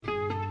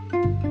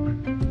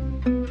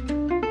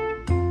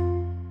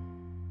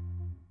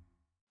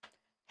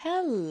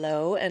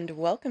Hello and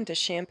welcome to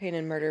Champagne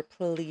and Murder,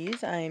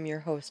 Please. I am your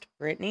host,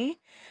 Brittany.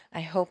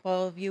 I hope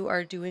all of you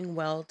are doing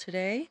well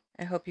today.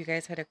 I hope you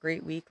guys had a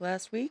great week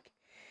last week.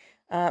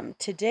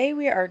 Today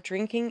we are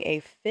drinking a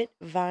Fit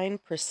Vine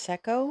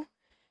Prosecco.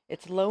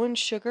 It's low in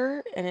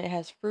sugar and it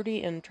has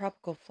fruity and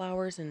tropical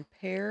flowers and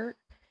pear.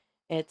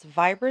 It's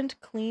vibrant,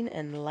 clean,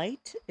 and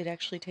light. It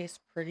actually tastes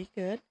pretty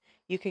good.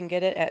 You can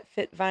get it at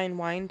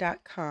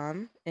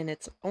fitvinewine.com and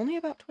it's only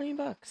about 20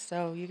 bucks,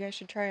 so you guys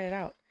should try it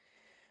out.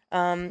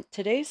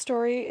 Today's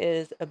story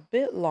is a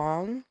bit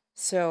long,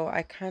 so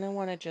I kind of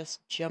want to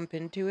just jump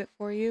into it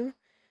for you.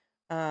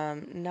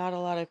 Not a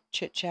lot of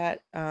chit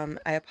chat.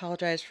 I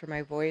apologize for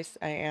my voice.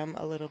 I am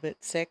a little bit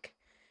sick,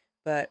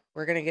 but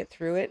we're going to get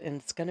through it and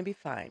it's going to be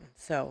fine.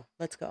 So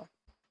let's go.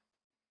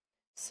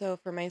 So,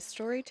 for my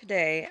story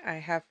today, I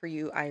have for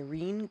you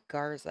Irene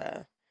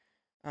Garza.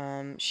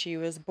 She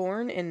was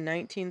born in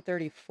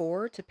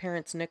 1934 to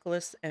parents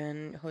Nicholas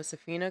and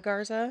Josefina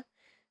Garza.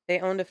 They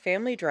owned a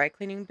family dry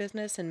cleaning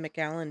business in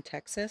McAllen,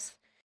 Texas,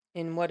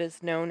 in what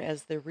is known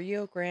as the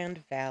Rio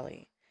Grande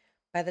Valley.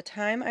 By the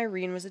time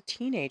Irene was a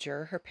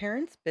teenager, her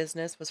parents'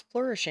 business was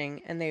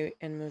flourishing and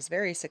was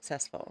very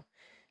successful.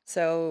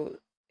 So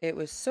it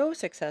was so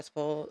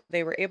successful,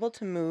 they were able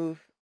to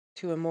move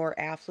to a more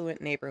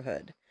affluent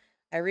neighborhood.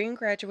 Irene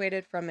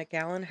graduated from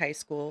McAllen High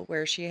School,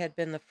 where she had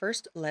been the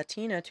first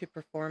Latina to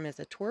perform as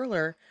a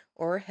twirler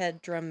or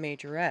head drum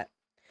majorette.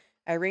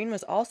 Irene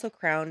was also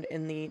crowned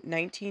in the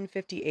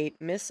 1958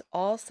 Miss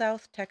All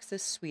South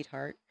Texas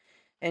Sweetheart,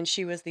 and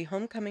she was the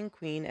homecoming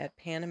queen at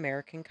Pan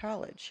American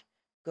College.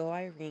 Go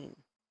Irene.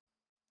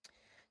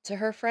 To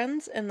her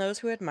friends and those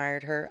who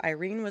admired her,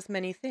 Irene was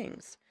many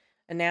things: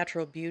 a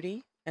natural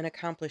beauty, an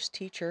accomplished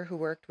teacher who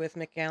worked with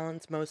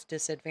McAllen's most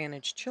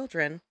disadvantaged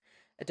children,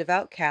 a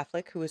devout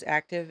Catholic who was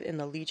active in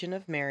the Legion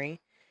of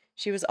Mary.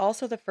 She was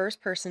also the first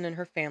person in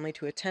her family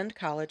to attend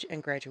college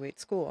and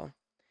graduate school.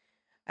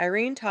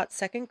 Irene taught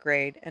second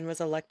grade and was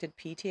elected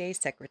PTA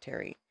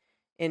secretary.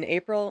 In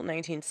April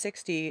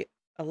 1960,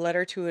 a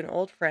letter to an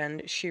old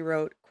friend, she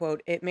wrote,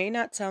 quote, "It may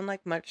not sound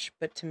like much,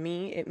 but to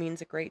me it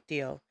means a great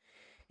deal.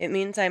 It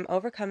means I'm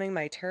overcoming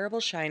my terrible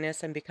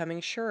shyness and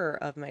becoming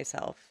surer of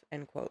myself,"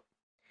 end quote.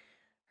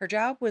 Her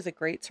job was a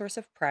great source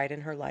of pride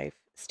in her life,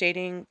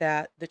 stating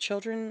that the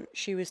children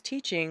she was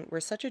teaching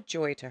were such a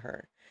joy to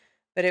her,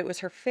 but it was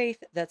her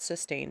faith that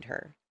sustained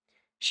her.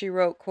 She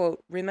wrote,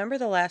 quote, "Remember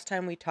the last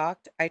time we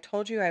talked? I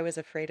told you I was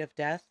afraid of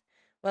death.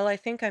 Well, I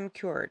think I'm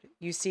cured.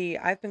 You see,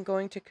 I've been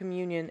going to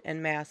communion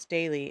and mass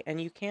daily,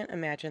 and you can't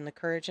imagine the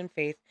courage and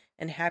faith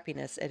and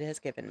happiness it has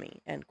given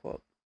me," end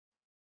quote.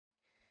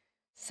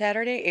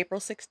 Saturday, April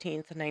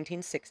 16th,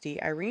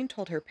 1960, Irene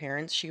told her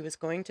parents she was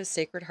going to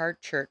Sacred Heart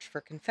Church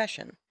for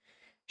confession.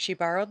 She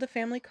borrowed the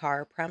family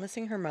car,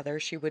 promising her mother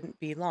she wouldn't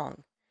be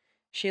long.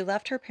 She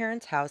left her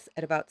parents' house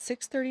at about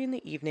 6:30 in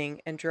the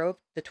evening and drove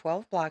the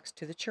 12 blocks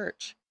to the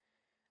church.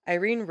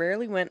 Irene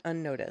rarely went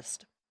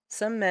unnoticed.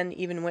 Some men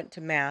even went to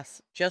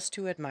Mass just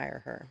to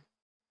admire her.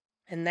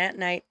 And that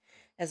night,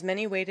 as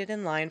many waited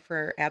in line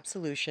for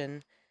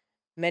absolution,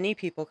 many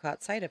people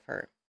caught sight of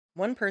her.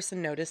 One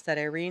person noticed that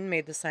Irene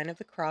made the sign of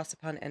the cross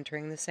upon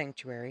entering the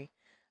sanctuary.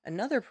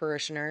 Another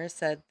parishioner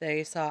said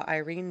they saw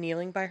Irene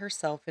kneeling by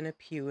herself in a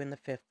pew in the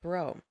fifth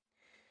row.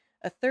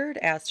 A third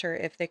asked her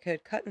if they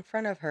could cut in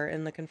front of her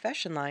in the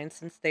confession line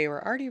since they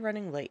were already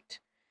running late.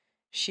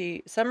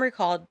 Some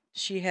recalled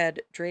she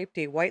had draped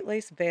a white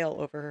lace veil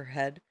over her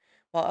head,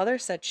 while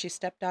others said she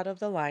stepped out of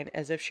the line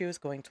as if she was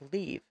going to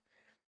leave.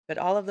 But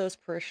all of those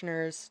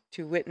parishioners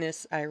to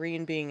witness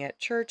Irene being at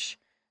church,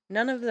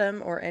 none of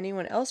them, or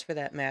anyone else for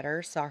that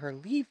matter, saw her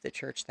leave the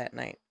church that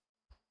night.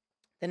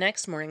 The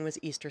next morning was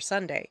Easter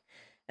Sunday,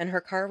 and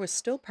her car was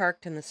still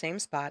parked in the same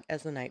spot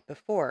as the night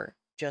before,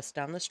 just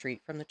down the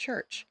street from the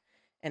church,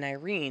 and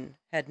Irene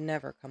had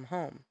never come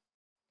home.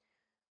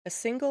 A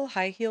single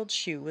high-heeled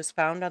shoe was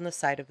found on the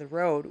side of the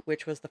road,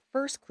 which was the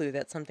first clue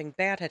that something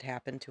bad had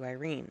happened to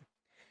Irene.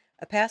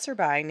 A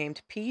passerby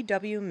named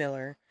P.W.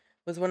 Miller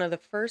was one of the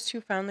first who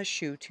found the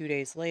shoe 2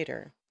 days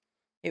later.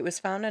 It was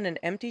found on an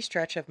empty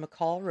stretch of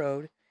McCall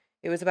Road.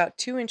 It was about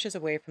 2 inches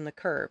away from the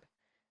curb.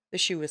 The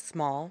shoe was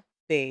small,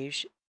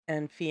 beige,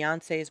 and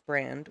Fiancé's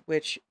brand,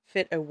 which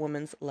fit a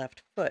woman's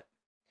left foot.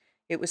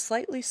 It was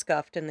slightly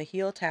scuffed and the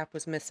heel tap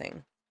was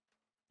missing.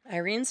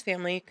 Irene's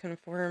family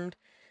confirmed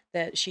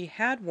that she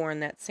had worn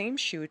that same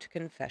shoe to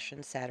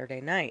confession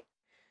Saturday night.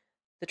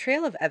 The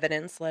trail of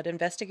evidence led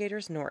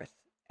investigators north,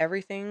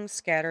 everything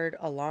scattered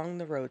along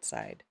the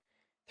roadside.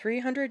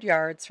 300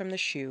 yards from the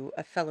shoe,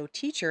 a fellow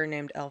teacher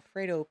named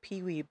Alfredo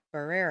Pee Wee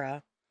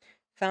Barrera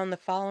found the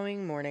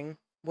following morning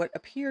what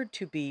appeared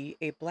to be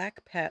a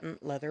black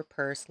patent leather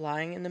purse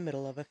lying in the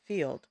middle of a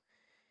field.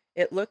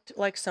 It looked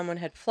like someone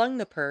had flung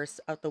the purse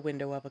out the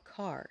window of a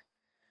car.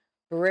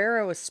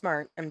 Barrera was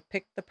smart and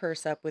picked the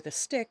purse up with a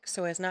stick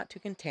so as not to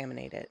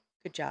contaminate it.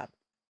 Good job.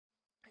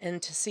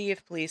 And to see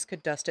if police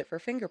could dust it for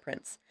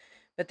fingerprints,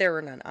 but there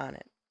were none on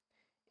it.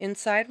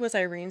 Inside was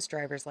Irene's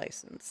driver's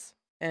license,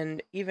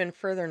 and even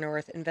further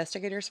north,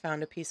 investigators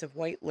found a piece of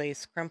white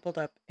lace crumpled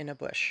up in a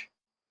bush.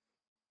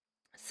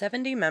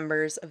 70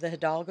 members of the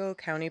Hidalgo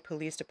County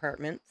Police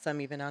Department, some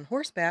even on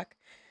horseback,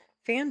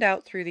 fanned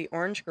out through the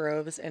orange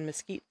groves and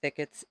mesquite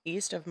thickets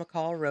east of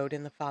McCall Road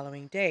in the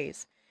following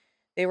days.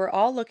 They were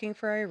all looking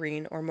for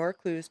Irene or more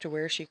clues to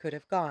where she could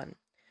have gone.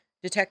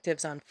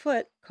 Detectives on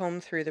foot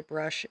combed through the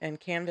brush and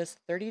canvassed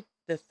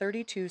the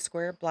 32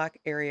 square block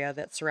area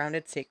that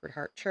surrounded Sacred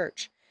Heart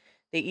Church.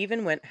 They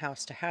even went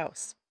house to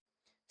house.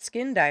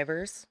 Skin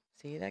divers,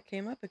 see that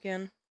came up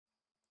again,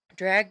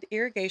 dragged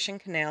irrigation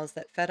canals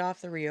that fed off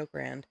the Rio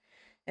Grande,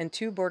 and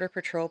 2 Border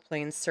Patrol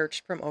planes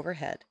searched from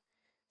overhead.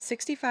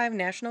 65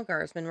 National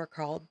Guardsmen were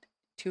called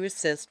to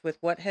assist with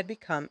what had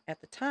become, at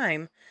the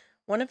time,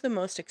 one of the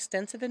most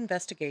extensive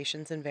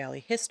investigations in Valley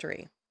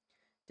history.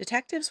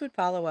 Detectives would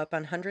follow up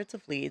on hundreds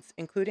of leads,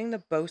 including the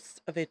boasts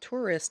of a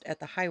tourist at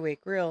the Highway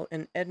Grill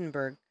in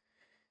Edinburgh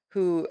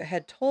who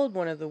had told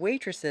one of the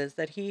waitresses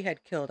that he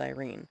had killed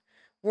Irene,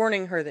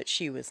 warning her that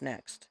she was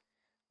next.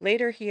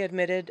 Later, he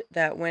admitted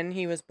that when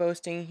he was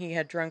boasting, he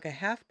had drunk a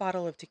half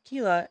bottle of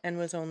tequila and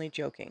was only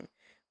joking,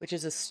 which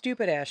is a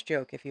stupid-ass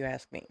joke if you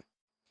ask me.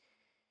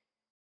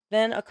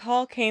 Then a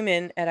call came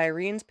in at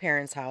Irene's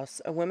parents' house.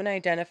 A woman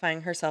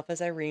identifying herself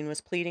as Irene was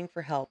pleading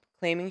for help,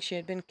 claiming she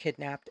had been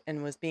kidnapped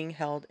and was being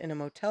held in a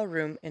motel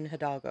room in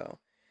Hidalgo,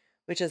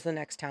 which is the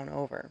next town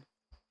over.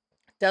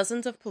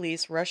 Dozens of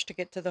police rushed to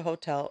get to the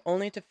hotel,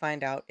 only to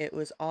find out it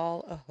was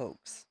all a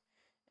hoax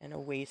and a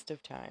waste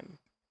of time.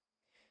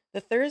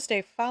 The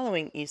Thursday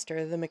following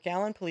Easter, the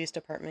McAllen Police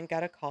Department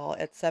got a call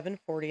at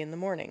 7:40 in the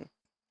morning.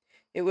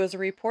 It was a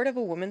report of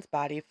a woman's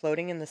body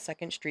floating in the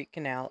 2nd Street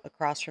Canal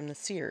across from the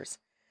Sears.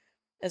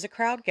 As a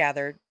crowd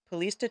gathered,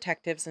 police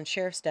detectives and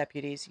sheriff's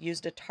deputies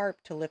used a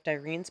tarp to lift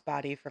Irene's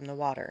body from the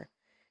water.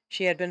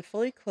 She had been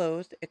fully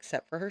clothed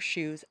except for her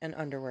shoes and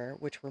underwear,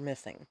 which were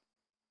missing.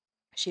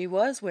 She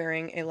was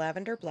wearing a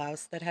lavender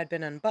blouse that had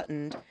been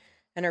unbuttoned,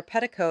 and her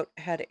petticoat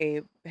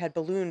had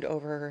ballooned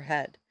over her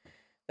head.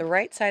 The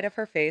right side of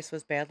her face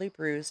was badly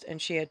bruised,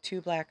 and she had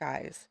 2 black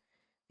eyes.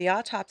 The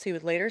autopsy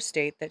would later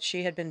state that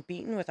she had been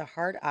beaten with a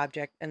hard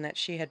object and that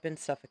she had been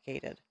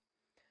suffocated.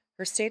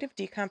 Her state of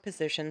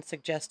decomposition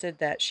suggested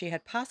that she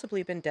had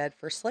possibly been dead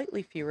for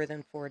slightly fewer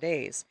than 4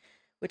 days,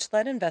 which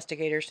led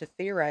investigators to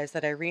theorize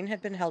that Irene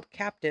had been held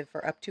captive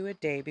for up to a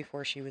day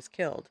before she was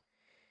killed.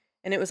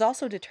 And it was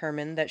also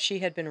determined that she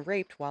had been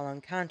raped while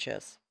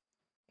unconscious.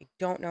 I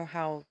don't know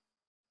how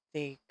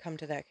they come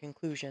to that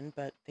conclusion,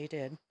 but they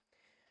did.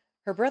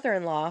 Her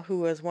brother-in-law, who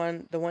was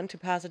the one to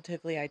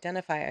positively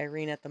identify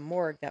Irene at the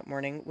morgue that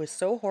morning, was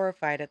so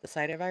horrified at the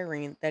sight of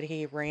Irene that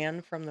he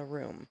ran from the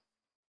room.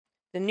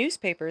 The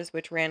newspapers,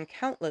 which ran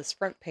countless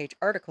front-page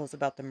articles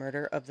about the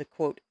murder of the,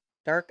 quote,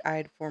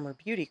 dark-eyed former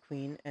beauty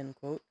queen, end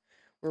quote,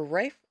 were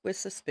rife with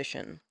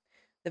suspicion.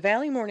 The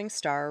Valley Morning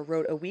Star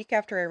wrote a week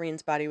after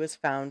Irene's body was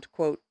found,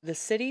 quote, the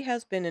city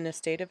has been in a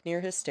state of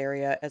near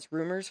hysteria as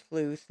rumors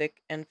flew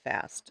thick and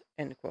fast,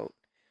 end quote.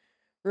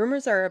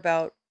 Rumors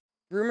about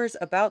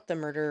the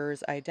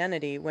murderer's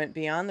identity went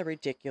beyond the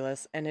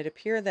ridiculous, and it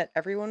appeared that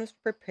everyone was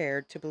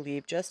prepared to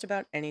believe just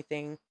about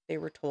anything they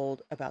were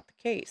told about the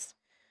case.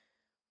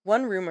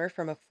 One rumor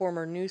from a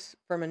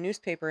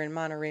newspaper in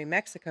Monterrey,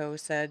 Mexico,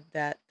 said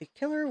that the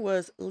killer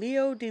was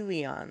Leo de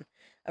Leon,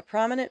 a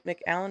prominent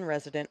McAllen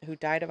resident who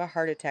died of a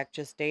heart attack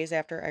just days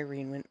after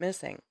Irene went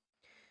missing.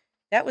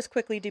 That was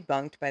quickly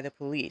debunked by the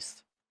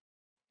police.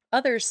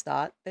 Others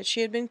thought that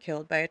she had been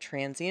killed by a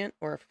transient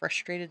or a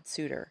frustrated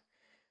suitor.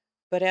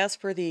 But as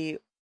for the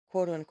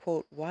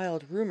quote-unquote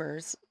wild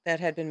rumors that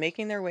had been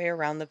making their way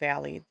around the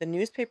valley, the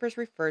newspapers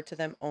referred to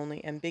them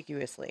only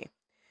ambiguously.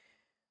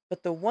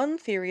 But the one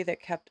theory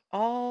that kept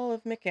all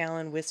of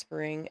McAllen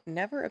whispering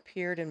never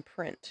appeared in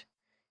print.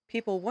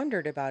 People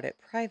wondered about it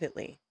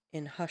privately,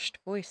 in hushed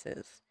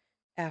voices,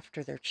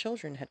 after their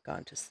children had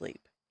gone to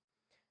sleep.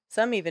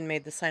 Some even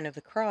made the sign of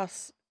the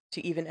cross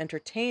to even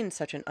entertain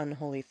such an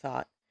unholy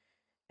thought,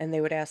 and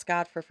they would ask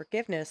God for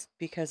forgiveness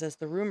because, as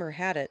the rumor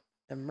had it,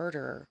 the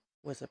murderer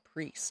was a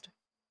priest.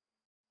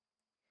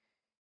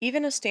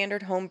 Even a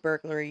standard home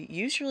burglary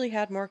usually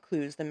had more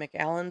clues than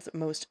McAllen's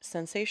most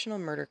sensational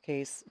murder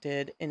case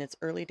did in its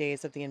early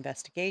days of the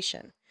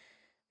investigation.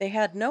 They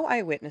had no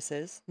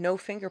eyewitnesses, no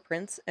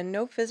fingerprints, and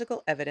no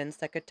physical evidence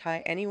that could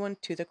tie anyone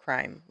to the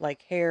crime,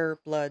 like hair,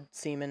 blood,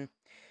 semen.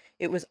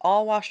 It was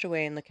all washed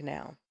away in the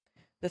canal.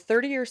 The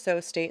 30 or so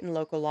state and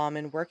local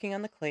lawmen working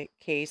on the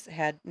case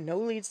had no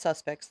lead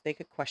suspects they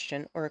could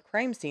question or a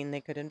crime scene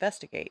they could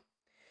investigate.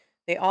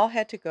 All they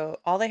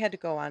had to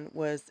go on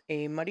was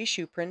a muddy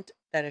shoe print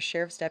that a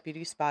sheriff's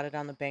deputy spotted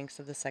on the banks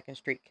of the 2nd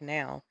Street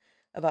Canal,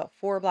 about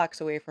 4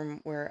 blocks away from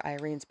where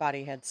Irene's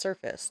body had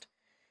surfaced.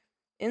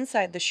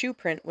 Inside the shoe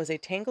print was a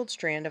tangled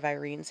strand of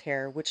Irene's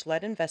hair, which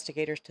led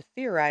investigators to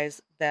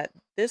theorize that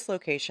this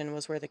location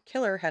was where the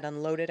killer had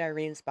unloaded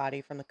Irene's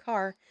body from the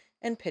car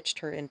and pitched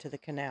her into the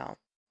canal.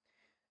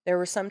 There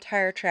were some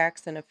tire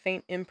tracks and a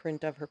faint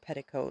imprint of her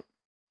petticoat.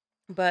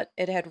 But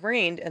it had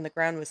rained and the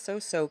ground was so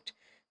soaked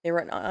they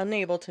were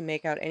unable to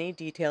make out any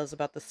details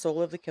about the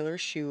sole of the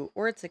killer's shoe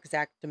or its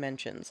exact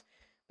dimensions,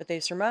 but they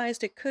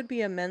surmised it could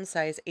be a men's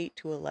size 8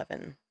 to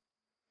 11.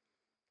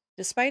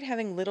 Despite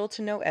having little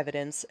to no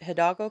evidence,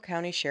 Hidalgo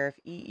County Sheriff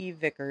E.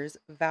 Vickers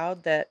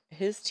vowed that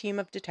his team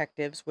of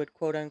detectives would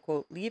quote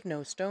unquote leave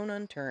no stone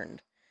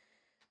unturned.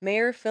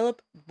 Mayor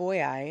Philip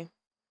Boy,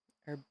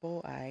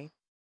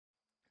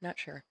 not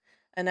sure,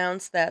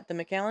 announced that the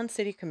McAllen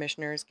City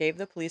Commissioners gave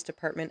the police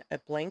department a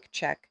blank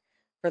check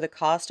for the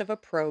cost of a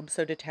probe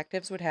so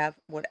detectives would have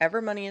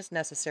whatever money is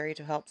necessary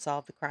to help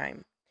solve the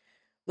crime.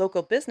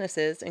 Local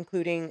businesses,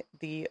 including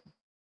the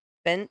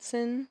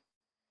Benson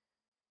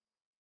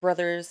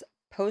brothers,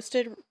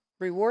 posted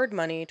reward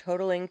money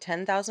totaling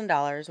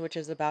 $10,000, which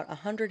is about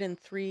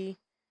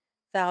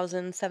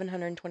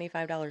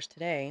 $103,725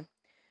 today.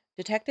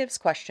 Detectives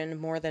questioned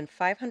more than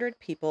 500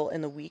 people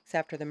in the weeks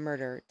after the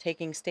murder,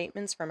 taking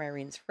statements from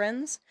Irene's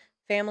friends,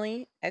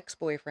 family,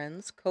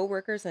 ex-boyfriends,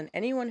 co-workers, and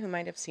anyone who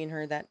might have seen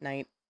her that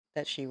night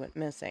that she went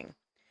missing.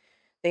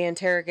 They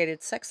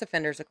interrogated sex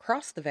offenders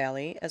across the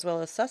valley, as well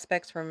as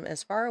suspects from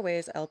as far away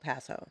as El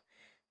Paso.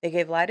 They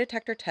gave lie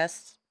detector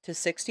tests to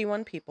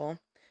 61 people,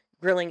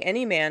 grilling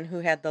any man who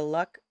had the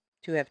luck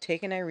to have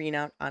taken Irene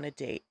out on a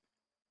date.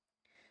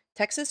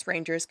 Texas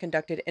Rangers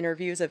conducted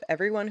interviews of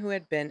everyone who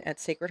had been at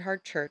Sacred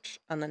Heart Church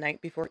on the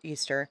night before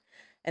Easter,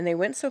 and they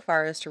went so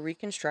far as to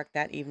reconstruct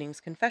that evening's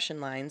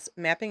confession lines,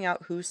 mapping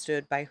out who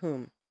stood by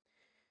whom.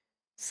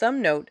 Some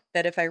note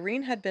that if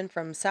Irene had been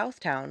from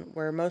Southtown,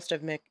 where most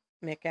of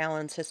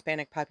McAllen's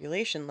Hispanic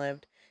population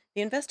lived,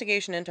 the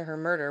investigation into her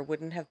murder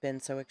wouldn't have been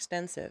so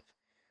extensive.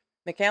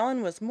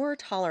 McAllen was more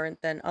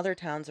tolerant than other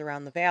towns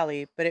around the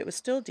valley, but it was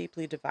still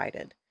deeply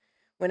divided.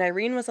 When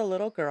Irene was a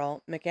little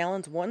girl,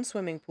 McAllen's one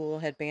swimming pool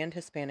had banned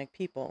Hispanic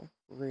people,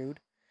 rude,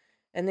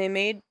 and they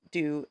made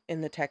do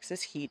in the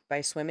Texas heat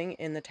by swimming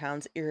in the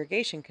town's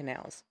irrigation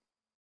canals.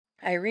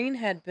 Irene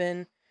had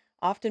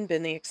often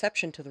been the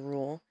exception to the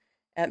rule.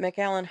 At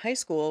McAllen High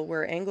School,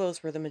 where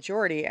Anglos were the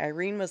majority,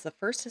 Irene was the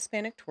first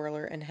Hispanic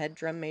twirler and head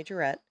drum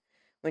majorette.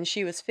 When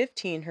she was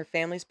 15, her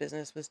family's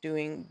business was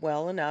doing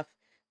well enough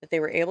that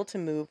they were able to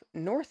move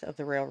north of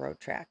the railroad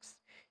tracks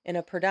in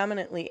a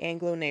predominantly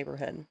Anglo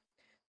neighborhood.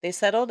 They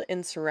settled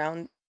and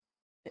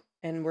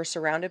were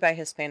surrounded by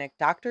Hispanic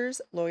doctors,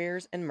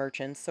 lawyers, and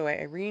merchants, so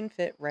Irene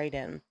fit right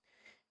in.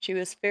 She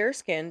was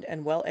fair-skinned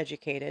and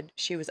well-educated.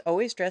 She was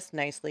always dressed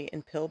nicely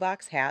in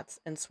pillbox hats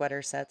and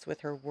sweater sets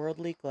with her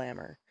worldly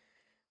glamour.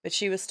 But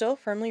she was still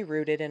firmly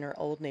rooted in her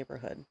old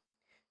neighborhood.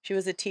 She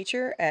was a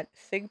teacher at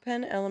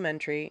Thigpen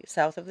Elementary,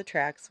 south of the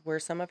tracks, where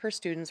some of her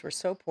students were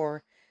so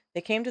poor they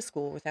came to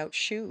school without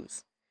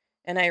shoes.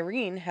 And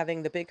Irene,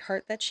 having the big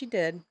heart that she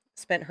did,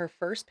 spent her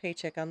first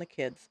paycheck on the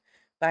kids,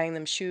 buying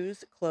them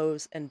shoes,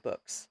 clothes, and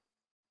books.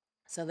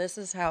 So this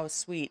is how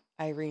sweet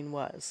Irene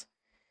was.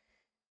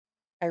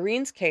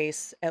 Irene's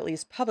case, at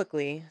least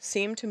publicly,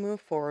 seemed to move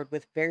forward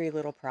with very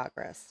little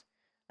progress.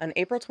 On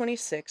April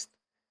 26th,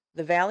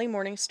 the Valley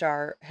Morning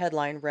Star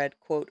headline read,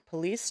 quote,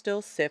 "Police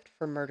still sift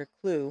for murder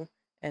clue,"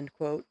 end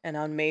quote, and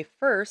on May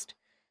 1st,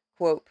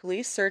 quote,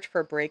 "Police search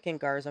for Irene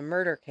Garza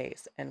murder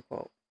case," end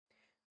quote.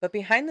 But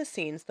behind the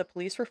scenes, the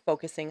police were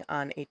focusing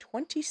on a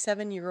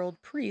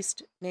 27-year-old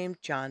priest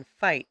named John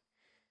Fite,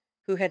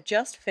 who had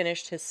just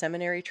finished his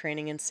seminary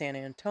training in San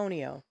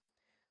Antonio.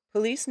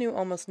 Police knew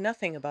almost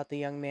nothing about the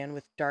young man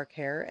with dark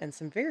hair and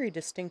some very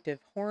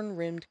distinctive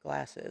horn-rimmed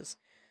glasses,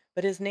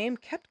 but his name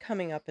kept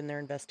coming up in their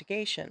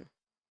investigation.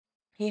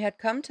 He had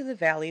come to the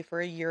valley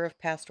for a year of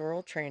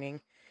pastoral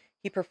training.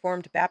 He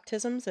performed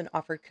baptisms and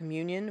offered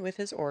communion with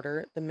his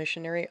order, the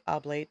Missionary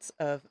Oblates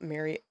of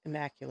Mary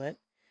Immaculate.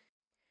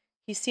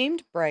 He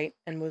seemed bright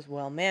and was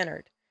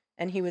well-mannered,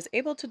 and he was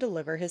able to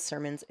deliver his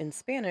sermons in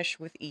Spanish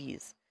with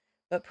ease.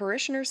 But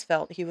parishioners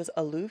felt he was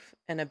aloof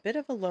and a bit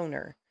of a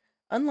loner,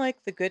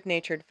 unlike the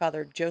good-natured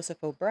Father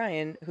Joseph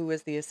O'Brien, who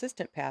was the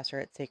assistant pastor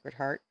at Sacred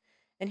Heart,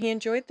 and he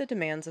enjoyed the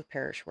demands of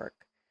parish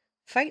work.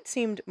 Fite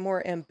seemed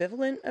more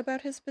ambivalent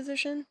about his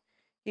position.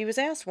 He was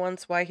asked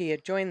once why he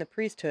had joined the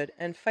priesthood,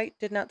 and Fite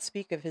did not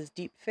speak of his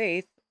deep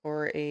faith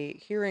or a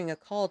hearing a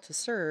call to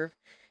serve.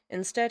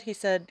 Instead, he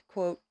said,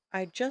 quote,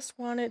 "I just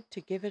wanted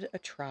to give it a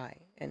try,"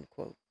 end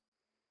quote.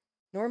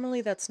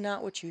 Normally, that's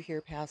not what you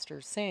hear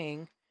pastors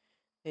saying.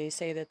 They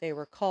say that they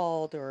were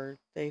called or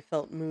they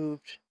felt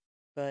moved,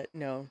 but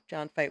no,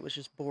 John Fite was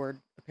just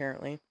bored,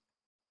 apparently.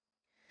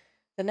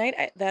 The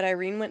night that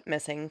Irene went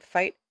missing,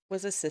 Fite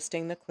was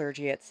assisting the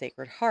clergy at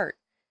Sacred Heart.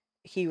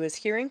 He was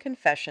hearing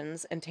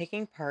confessions and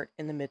taking part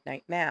in the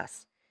midnight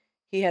mass.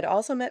 He had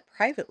also met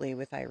privately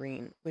with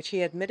Irene, which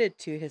he admitted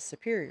to his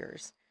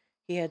superiors.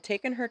 He had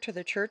taken her to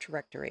the church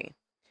rectory.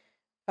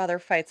 Father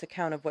Fite's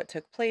account of what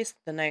took place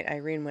the night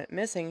Irene went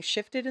missing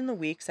shifted in the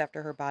weeks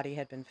after her body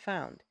had been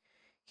found.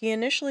 He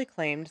initially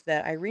claimed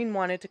that Irene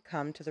wanted to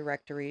come to the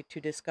rectory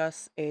to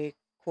discuss a,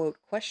 quote,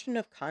 "question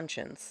of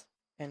conscience,"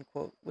 end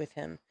quote, with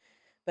him,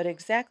 but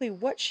exactly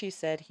what she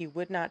said he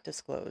would not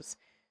disclose,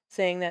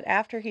 saying that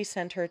after he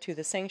sent her to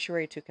the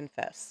sanctuary to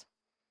confess.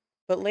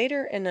 But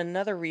later, in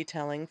another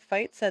retelling,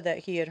 Fite said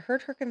that he had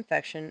heard her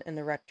confession in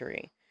the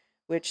rectory,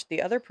 which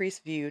the other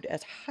priests viewed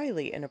as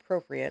highly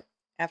inappropriate,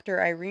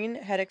 after Irene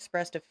had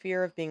expressed a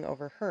fear of being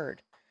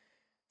overheard.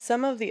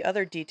 Some of the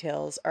other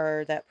details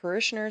are that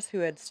parishioners who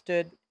had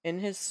stood in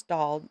his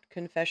stalled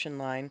confession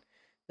line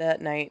that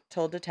night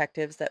told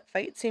detectives that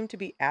Fight seemed to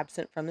be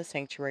absent from the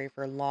sanctuary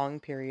for long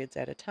periods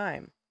at a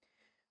time.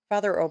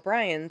 Father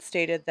O'Brien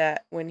stated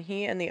that when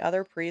he and the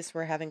other priests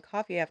were having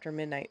coffee after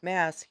midnight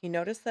mass, he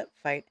noticed that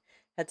Fight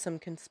had some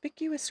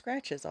conspicuous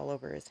scratches all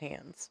over his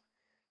hands.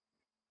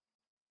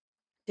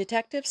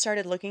 Detectives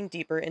started looking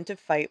deeper into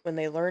Fight when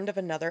they learned of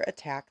another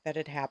attack that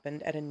had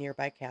happened at a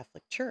nearby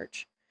Catholic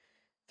church.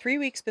 3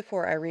 weeks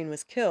before Irene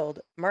was killed,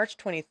 March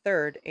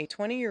 23rd, a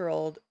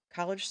 20-year-old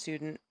college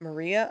student,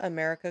 Maria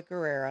America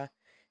Guerrera,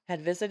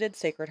 had visited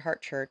Sacred Heart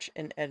Church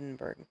in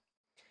Edinburgh,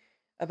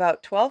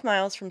 about 12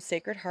 miles from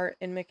Sacred Heart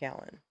in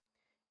McAllen.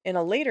 In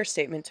a later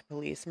statement to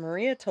police,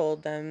 Maria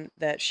told them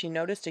that she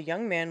noticed a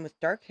young man with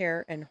dark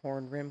hair and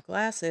horn-rimmed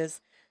glasses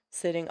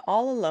sitting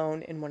all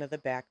alone in one of the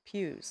back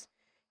pews.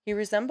 He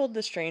resembled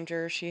the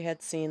stranger she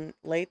had seen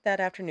late that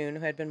afternoon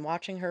who had been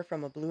watching her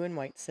from a blue and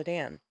white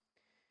sedan,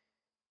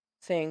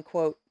 saying,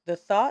 quote, "The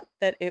thought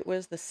that it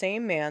was the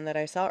same man that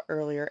I saw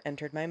earlier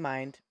entered my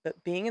mind,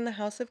 but being in the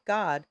house of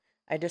God,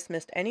 I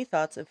dismissed any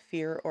thoughts of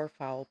fear or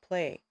foul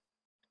play.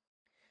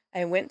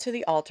 I went to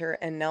the altar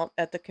and knelt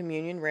at the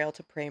communion rail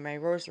to pray my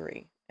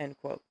rosary," end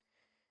quote.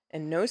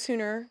 And no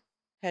sooner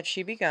had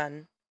she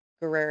begun,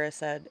 Guerrera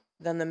said,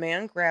 than the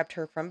man grabbed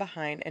her from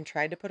behind and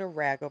tried to put a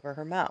rag over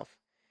her mouth.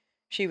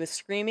 She was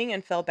screaming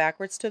and fell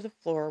backwards to the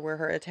floor where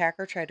her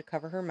attacker tried to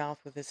cover her mouth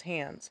with his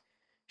hands.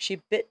 She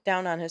bit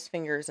down on his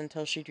fingers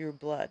until she drew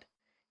blood.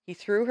 He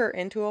threw her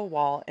into a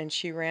wall and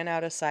she ran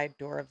out a side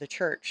door of the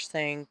church,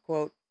 saying,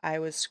 quote, "I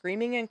was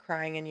screaming and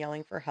crying and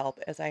yelling for help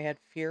as I had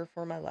fear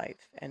for my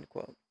life," end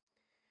quote.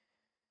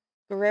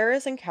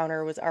 Guerrera's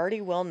encounter was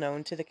already well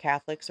known to the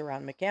Catholics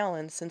around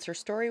McAllen since her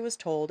story was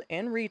told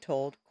and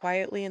retold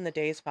quietly in the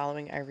days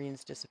following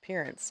Irene's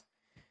disappearance.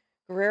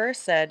 Guerrera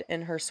said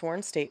in her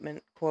sworn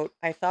statement, quote,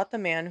 "I thought the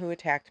man who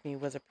attacked me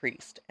was a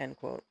priest," end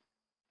quote.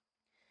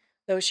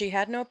 Though she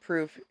had no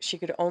proof, she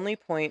could only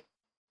point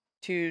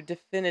to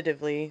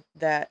definitively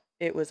that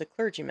it was a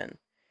clergyman.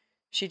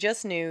 She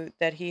just knew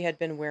that he had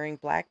been wearing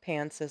black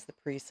pants as the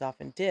priests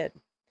often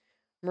did.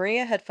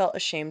 Maria had felt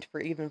ashamed for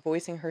even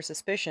voicing her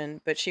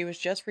suspicion, but she was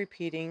just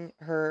repeating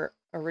her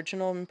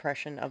original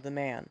impression of the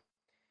man.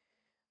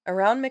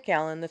 Around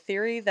McAllen, the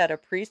theory that a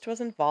priest was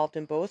involved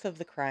in both of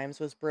the crimes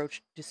was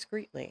broached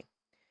discreetly.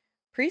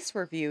 Priests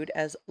were viewed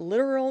as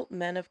literal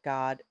men of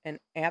God and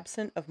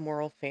absent of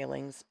moral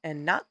failings,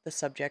 and not the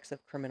subjects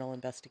of criminal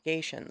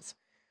investigations.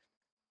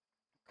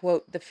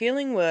 Quote, "The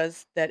feeling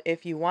was that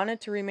if you wanted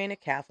to remain a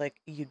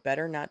Catholic, you'd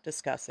better not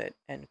discuss it,"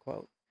 end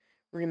quote.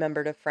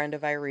 Remembered a friend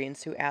of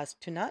Irene's who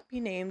asked to not be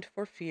named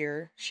for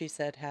fear, she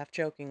said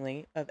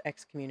half-jokingly, of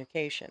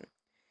excommunication.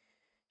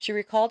 She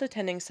recalled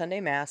attending Sunday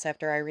Mass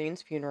after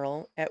Irene's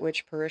funeral, at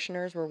which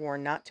parishioners were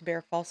warned not to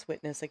bear false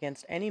witness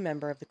against any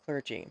member of the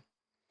clergy.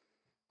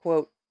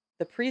 Quote,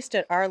 "The priest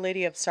at Our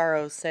Lady of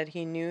Sorrows said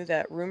he knew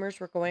that rumors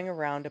were going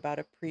around about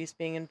a priest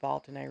being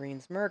involved in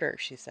Irene's murder,"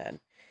 she said.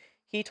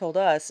 "He told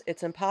us,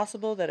 it's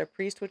impossible that a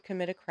priest would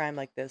commit a crime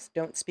like this.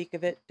 Don't speak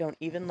of it. Don't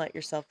even let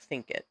yourself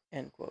think it,"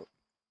 end quote.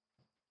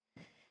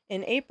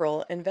 In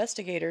April,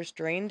 investigators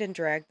drained and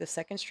dragged the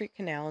 2nd Street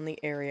Canal in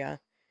the area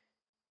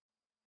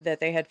that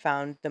they had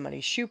found the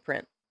muddy shoe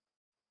print.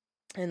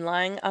 And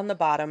lying on the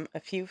bottom, a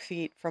few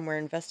feet from where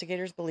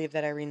investigators believed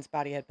that Irene's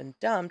body had been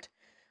dumped,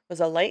 was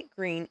a light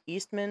green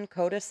Eastman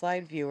Coda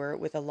slide viewer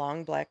with a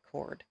long black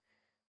cord.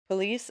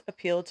 Police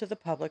appealed to the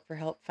public for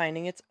help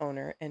finding its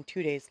owner, and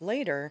 2 days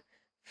later,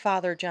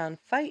 Father John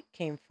Fight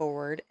came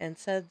forward and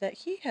said that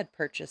he had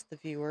purchased the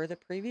viewer the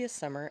previous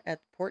summer at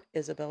Port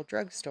Isabel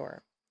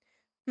drugstore.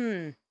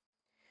 In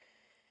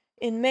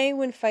May,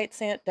 when Fight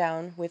sat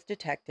down with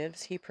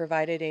detectives, he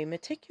provided a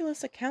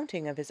meticulous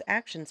accounting of his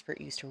actions for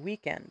Easter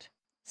weekend.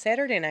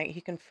 Saturday night,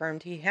 he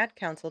confirmed he had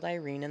counseled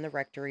Irene in the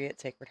rectory at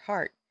Sacred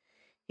Heart.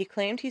 He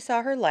claimed he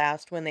saw her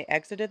last when they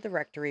exited the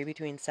rectory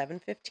between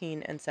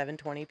 7:15 and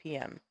 7:20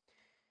 p.m.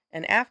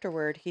 And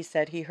afterward, he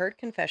said he heard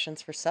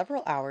confessions for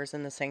several hours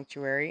in the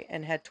sanctuary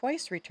and had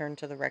twice returned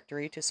to the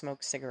rectory to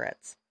smoke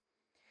cigarettes.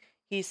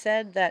 He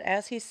said that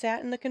as he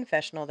sat in the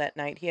confessional that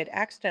night, he had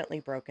accidentally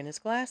broken his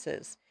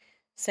glasses,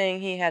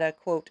 saying he had a,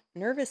 quote,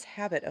 "nervous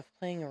habit of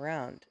playing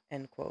around,"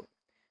 end quote,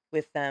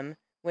 with them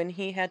when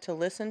he had to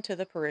listen to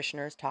the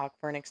parishioners talk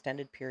for an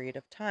extended period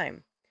of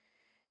time.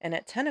 And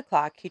at 10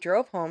 o'clock, he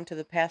drove home to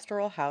the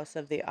pastoral house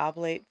of the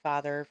oblate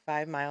father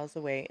 5 miles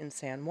away in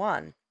San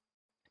Juan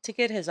to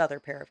get his other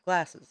pair of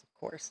glasses, of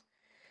course.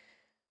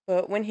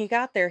 But when he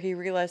got there, he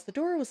realized the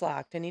door was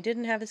locked and he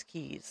didn't have his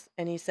keys.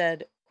 And he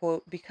said,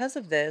 quote, "Because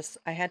of this,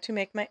 I had to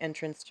make my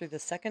entrance through the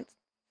second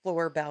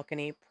floor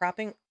balcony,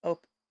 propping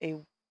up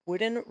a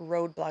wooden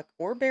roadblock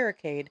or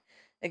barricade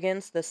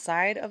against the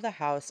side of the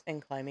house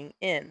and climbing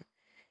in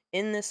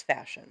this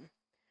fashion.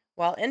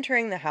 While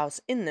entering the house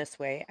in this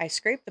way, I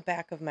scraped the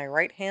back of my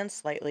right hand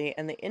slightly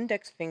and the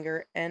index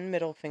finger and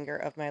middle finger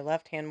of my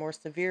left hand more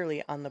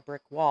severely on the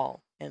brick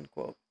wall," end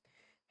quote.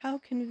 How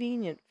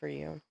convenient for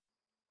you.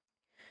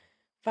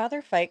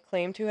 Father Fite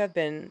claimed to have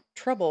been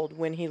troubled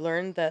when he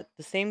learned that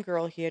the same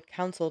girl he had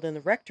counseled in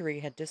the rectory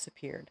had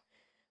disappeared.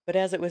 But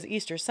as it was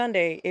Easter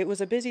Sunday, it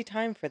was a busy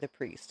time for the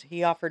priest.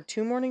 He offered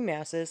 2 morning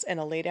masses and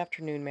a late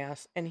afternoon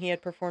mass, and he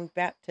had performed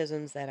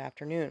baptisms that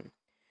afternoon.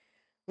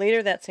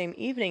 Later that same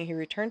evening, he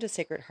returned to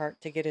Sacred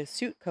Heart to get his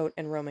suit coat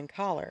and Roman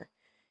collar.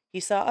 He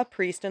saw a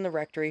priest in the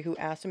rectory who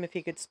asked him if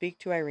he could speak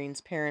to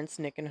Irene's parents,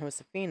 Nick and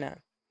Josefina,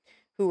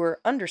 who were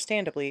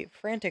understandably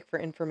frantic for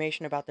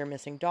information about their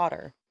missing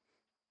daughter.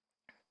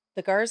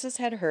 The Garzas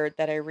had heard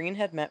that Irene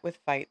had met with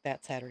Fite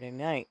that Saturday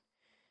night.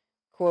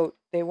 Quote,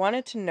 "They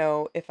wanted to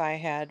know if I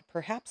had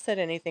perhaps said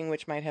anything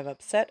which might have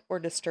upset or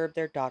disturbed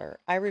their daughter.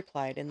 I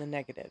replied in the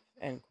negative."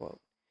 End quote.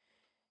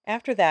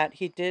 After that,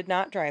 he did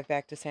not drive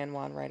back to San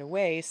Juan right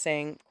away,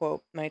 saying,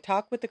 quote, "My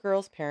talk with the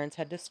girl's parents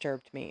had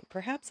disturbed me.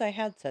 Perhaps I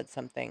had said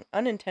something,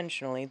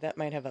 unintentionally, that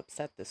might have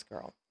upset this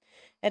girl.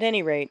 At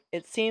any rate,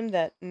 it seemed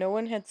that no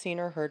one had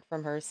seen or heard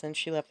from her since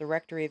she left the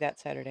rectory that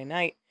Saturday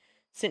night,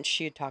 since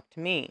she had talked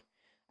to me.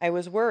 I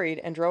was worried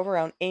and drove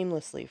around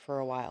aimlessly for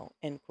a while."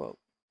 End quote.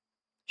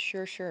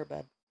 Sure,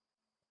 bud.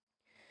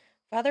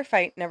 Father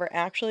Fite never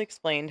actually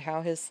explained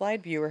how his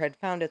slide viewer had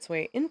found its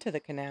way into the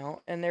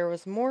canal, and there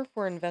was more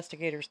for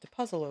investigators to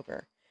puzzle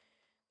over.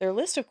 Their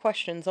list of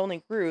questions only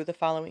grew the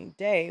following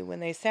day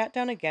when they sat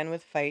down again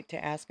with Fite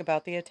to ask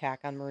about the attack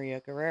on Maria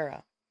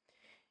Guerrera.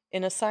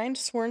 In a signed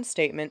sworn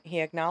statement,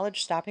 he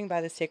acknowledged stopping by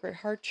the Sacred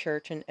Heart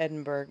Church in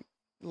Edinburgh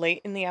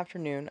late in the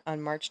afternoon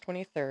on March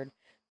 23rd,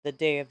 the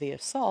day of the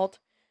assault,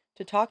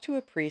 to talk to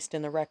a priest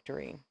in the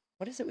rectory.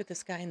 What is it with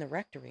this guy in the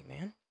rectory,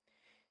 man?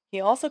 He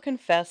also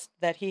confessed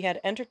that he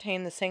had entered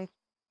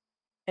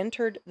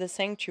the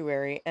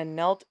sanctuary and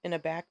knelt in a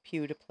back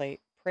pew to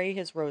pray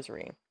his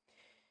rosary.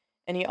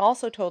 And he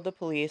also told the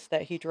police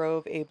that he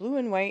drove a blue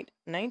and white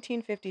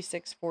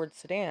 1956 Ford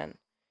sedan.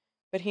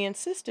 But he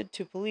insisted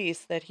to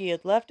police that he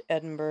had left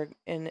Edinburgh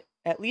in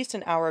at least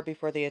an hour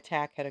before the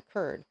attack had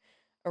occurred,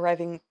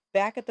 arriving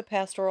back at the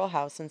pastoral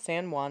house in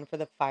San Juan for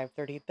the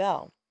 5:30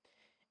 bell.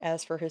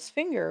 As for his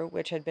finger,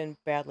 which had been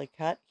badly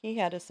cut, he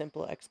had a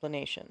simple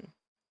explanation.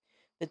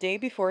 The day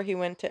before he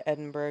went to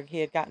Edinburgh,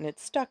 he had gotten it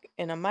stuck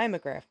in a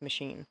mimeograph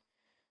machine.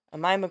 A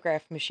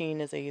mimeograph machine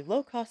is a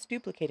low-cost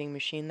duplicating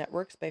machine that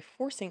works by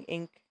forcing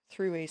ink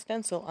through a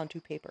stencil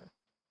onto paper.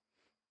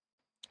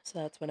 So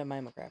that's what a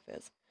mimeograph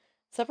is.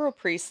 Several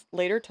priests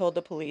later told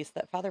the police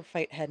that Father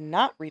Fite had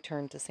not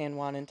returned to San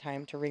Juan in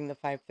time to ring the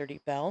 5:30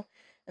 bell,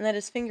 and that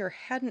his finger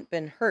hadn't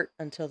been hurt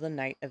until the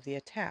night of the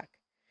attack.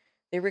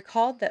 They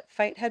recalled that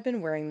Fite had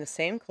been wearing the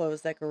same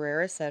clothes that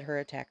Guerrera said her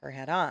attacker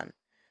had on.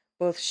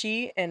 Both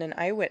she and an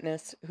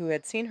eyewitness who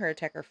had seen her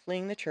attacker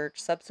fleeing the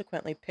church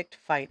subsequently picked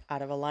Fite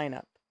out of a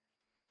lineup.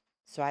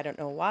 So I don't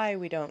know why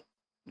we don't,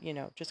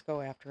 just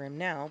go after him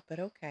now, but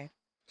okay.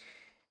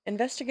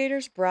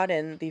 Investigators brought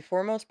in the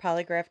foremost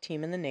polygraph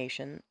team in the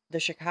nation, the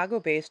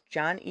Chicago-based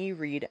John E.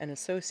 Reed and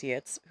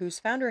Associates, whose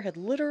founder had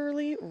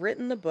literally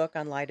written the book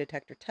on lie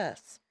detector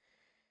tests.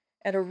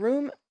 At a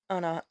room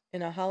in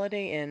a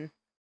Holiday Inn,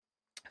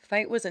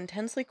 Fite was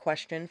intensely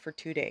questioned for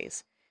 2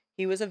 days.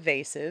 He was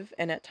evasive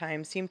and at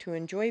times seemed to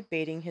enjoy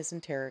baiting his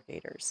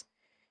interrogators.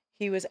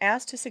 He was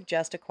asked to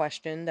suggest a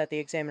question that the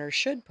examiner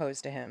should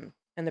pose to him,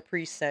 and the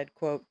priest said,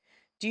 quote,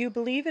 "Do you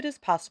believe it is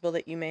possible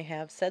that you may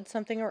have said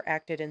something or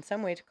acted in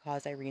some way to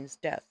cause Irene's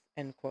death?"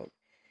 End quote.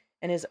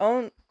 And his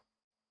own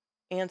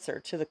answer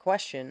to the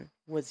question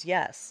was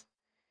yes.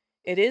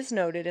 It is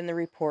noted in the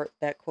report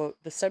that,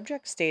 quote, "the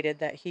subject stated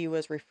that he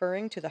was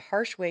referring to the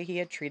harsh way he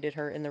had treated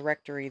her in the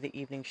rectory the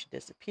evening she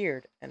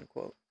disappeared," end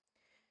quote.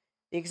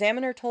 The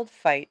examiner told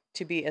Fite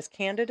to be as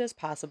candid as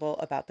possible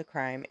about the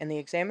crime, and the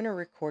examiner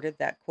recorded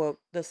that, quote,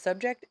 "the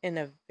subject, in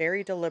a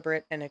very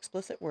deliberate and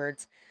explicit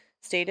words,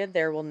 stated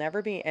there will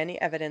never be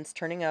any evidence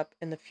turning up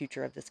in the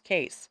future of this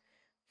case.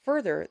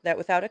 Further, that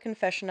without a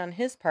confession on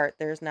his part,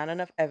 there is not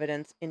enough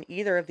evidence in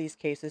either of these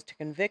cases to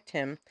convict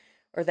him,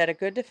 or that a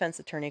good defense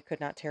attorney could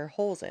not tear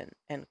holes in,"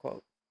 end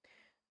quote.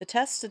 The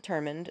tests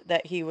determined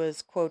that he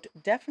was, quote,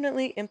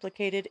 "definitely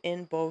implicated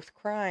in both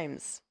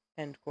crimes,"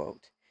 end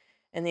quote.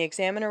 And the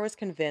examiner was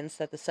convinced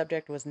that the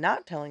subject was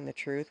not telling the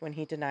truth when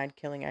he denied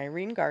killing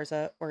Irene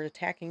Garza or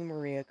attacking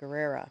Maria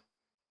Guerrera.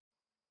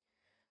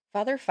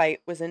 Father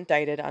Fite was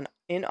indicted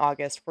in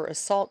August for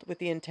assault with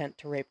the intent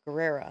to rape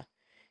Guerrera.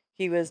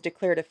 He was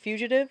declared a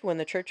fugitive when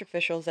the church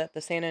officials at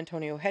the San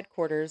Antonio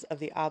headquarters of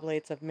the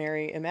Oblates of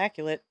Mary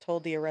Immaculate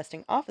told the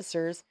arresting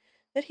officers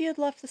that he had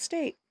left the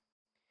state.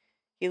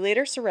 He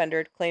later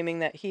surrendered, claiming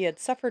that he had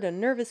suffered a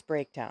nervous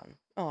breakdown.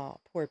 Oh,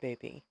 poor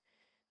baby.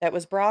 That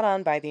was brought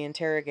on by the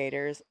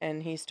interrogators,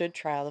 and he stood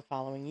trial the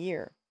following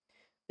year.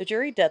 The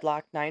jury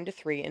deadlocked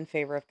 9-3 in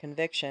favor of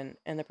conviction,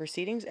 and the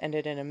proceedings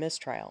ended in a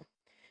mistrial.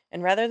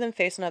 And rather than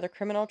face another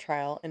criminal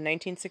trial, in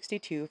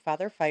 1962,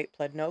 Father Fite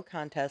pled no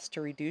contest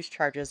to reduce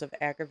charges of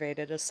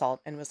aggravated assault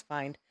and was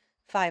fined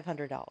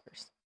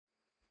 $500.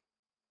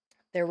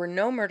 There were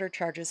no murder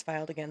charges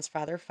filed against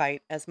Father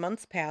Fite, as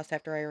months passed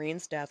after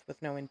Irene's death with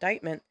no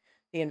indictment.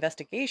 The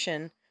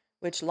investigation,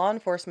 which law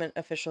enforcement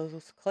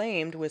officials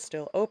claimed was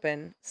still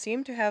open,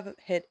 seemed to have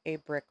hit a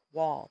brick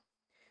wall.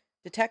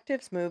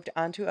 Detectives moved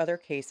on to other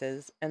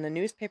cases, and the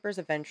newspapers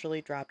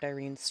eventually dropped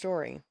Irene's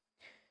story.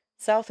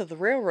 South of the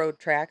railroad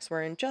tracks,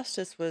 where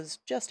injustice was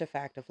just a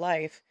fact of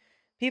life,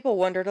 people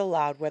wondered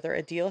aloud whether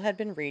a deal had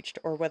been reached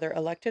or whether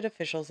elected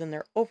officials in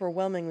their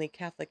overwhelmingly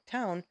Catholic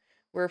town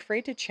were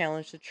afraid to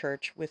challenge the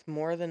church with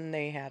more than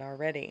they had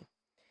already.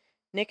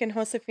 Nick and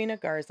Josefina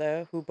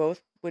Garza, who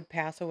both would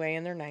pass away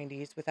in their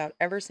 90s without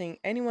ever seeing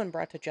anyone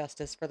brought to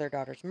justice for their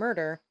daughter's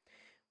murder,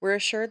 were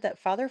assured that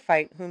Father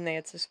Fite, whom they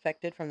had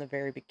suspected from the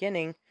very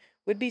beginning,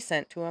 would be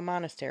sent to a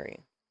monastery,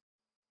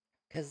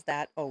 because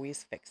that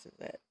always fixes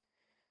it.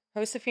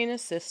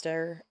 Josefina's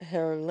sister,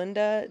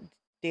 Herlinda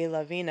de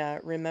la Vina,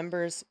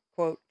 remembers,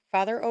 quote,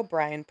 Father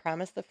O'Brien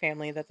promised the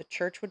family that the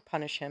church would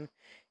punish him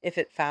if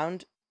it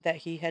found that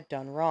he had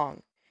done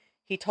wrong.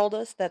 He told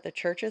us that the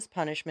church's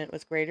punishment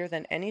was greater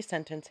than any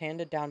sentence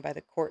handed down by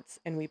the courts,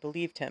 and we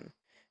believed him.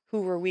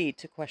 Who were we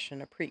to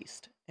question a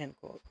priest? End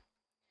quote.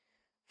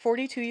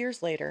 42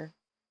 years later,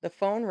 the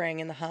phone rang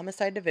in the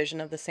homicide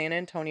division of the San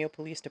Antonio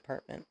Police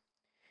Department.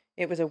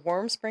 It was a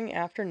warm spring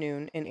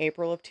afternoon in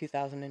April of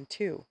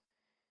 2002.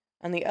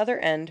 On the other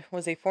end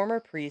was a former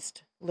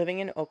priest living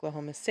in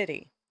Oklahoma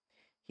City.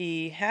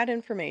 He had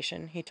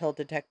information, he told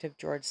Detective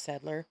George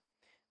Sadler,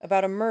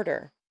 about a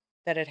murder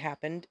that had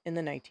happened in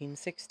the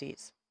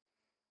 1960s.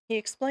 He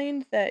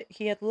explained that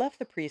he had left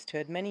the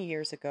priesthood many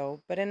years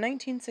ago, but in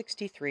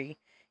 1963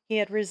 he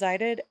had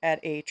resided at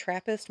a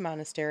Trappist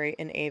monastery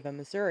in Ava,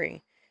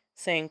 Missouri,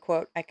 saying,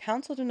 quote, I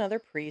counseled another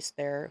priest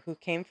there who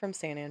came from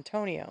San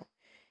Antonio.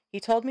 He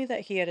told me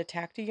that he had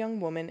attacked a young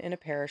woman in a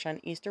parish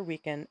on Easter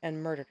weekend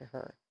and murdered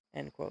her,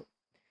 end quote.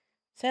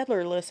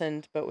 Sadler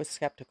listened but was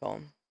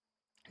skeptical.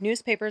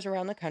 Newspapers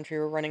around the country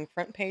were running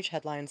front-page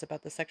headlines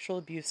about the sexual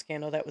abuse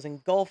scandal that was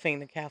engulfing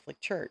the Catholic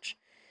Church,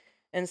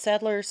 and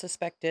Sadler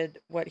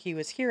suspected what he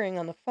was hearing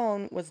on the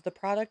phone was the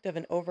product of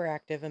an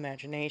overactive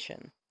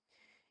imagination.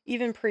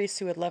 Even priests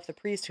who had left the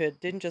priesthood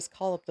didn't just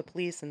call up the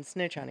police and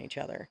snitch on each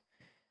other.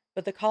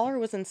 But the caller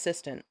was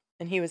insistent,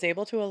 and he was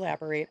able to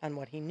elaborate on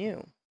what he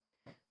knew.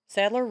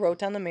 Sadler wrote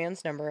down the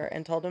man's number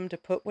and told him to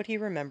put what he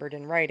remembered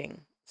in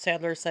writing.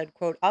 Sadler said,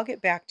 quote, I'll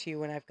get back to you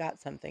when I've got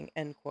something,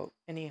 end quote,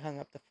 and he hung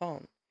up the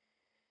phone.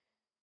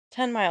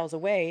 10 miles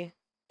away,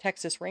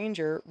 Texas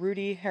Ranger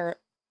Rudy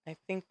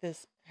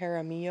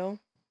Jaramillo,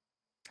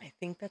 I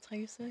think that's how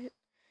you say it,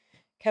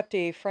 kept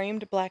a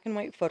framed black and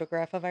white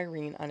photograph of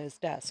Irene on his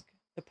desk.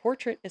 The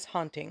portrait is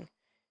haunting.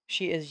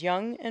 She is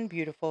young and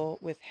beautiful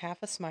with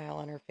half a smile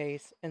on her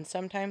face, and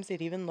sometimes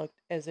it even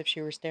looked as if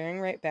she were staring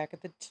right back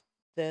at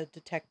the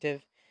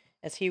detective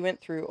as he went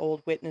through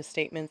old witness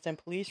statements and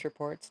police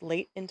reports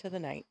late into the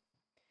night.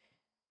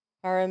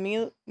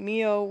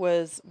 Jaramillo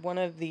was one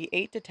of the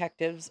 8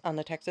 detectives on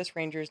the Texas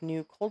Rangers'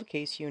 new cold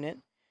case unit,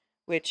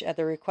 which, at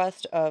the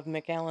request of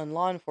McAllen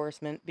law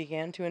enforcement,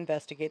 began to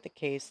investigate the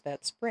case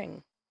that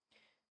spring.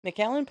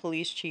 McAllen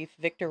Police Chief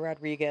Victor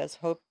Rodriguez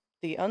hoped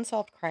the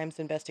Unsolved Crimes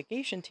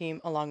Investigation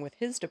Team, along with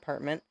his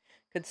department,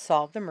 could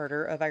solve the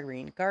murder of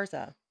Irene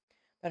Garza.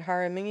 But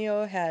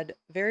Jaramillo had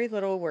very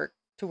little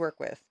to work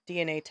with.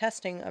 DNA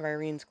testing of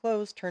Irene's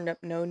clothes turned up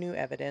no new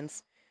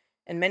evidence,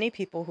 and many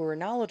people who were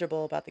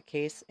knowledgeable about the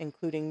case,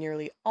 including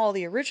nearly all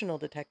the original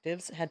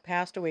detectives, had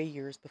passed away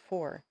years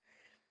before.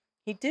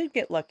 He did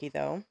get lucky,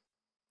 though,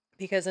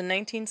 because in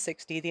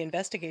 1960 the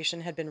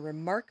investigation had been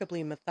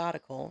remarkably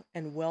methodical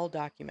and well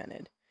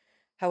documented.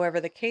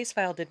 However, the case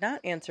file did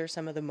not answer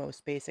some of the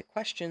most basic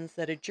questions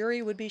that a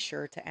jury would be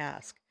sure to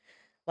ask,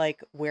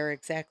 like where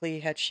exactly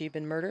had she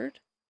been murdered,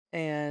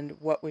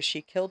 and what was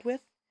she killed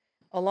with,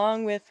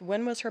 along with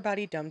when was her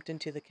body dumped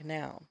into the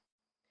canal.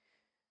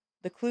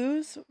 The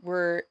clues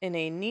were in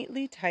a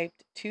neatly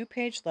typed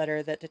 2-page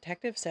letter that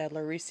Detective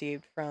Sadler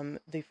received from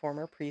the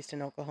former priest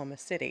in Oklahoma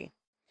City.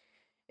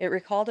 It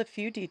recalled a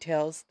few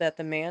details that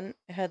the man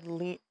had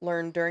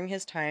learned during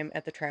his time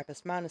at the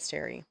Trappist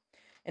monastery,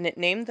 and it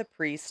named the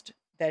priest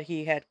that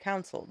he had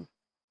counseled.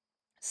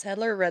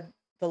 Sadler read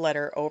the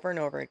letter over and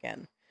over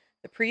again.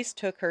 The priest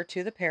took her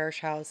to the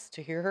parish house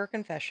to hear her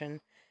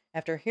confession.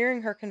 After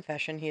hearing her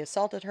confession, he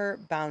assaulted her,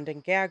 bound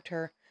and gagged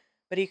her,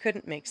 but he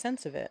couldn't make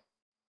sense of it.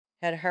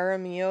 Had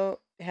Jaramillo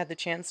had the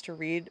chance to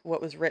read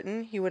what was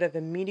written, he would have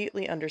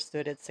immediately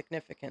understood its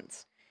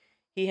significance.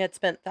 He had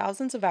spent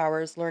thousands of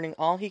hours learning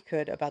all he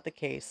could about the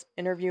case,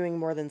 interviewing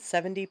more than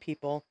 70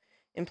 people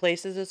in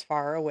places as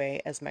far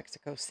away as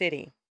Mexico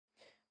City.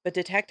 But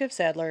Detective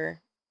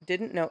Sadler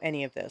didn't know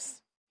any of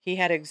this. He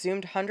had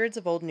exhumed hundreds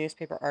of old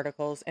newspaper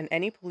articles and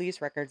any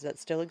police records that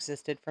still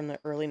existed from the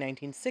early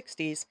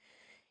 1960s,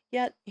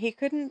 yet he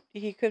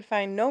could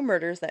find no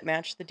murders that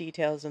matched the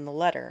details in the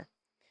letter.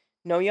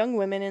 No young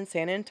women in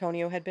San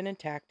Antonio had been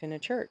attacked in a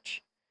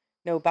church.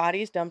 No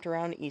bodies dumped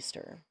around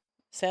Easter.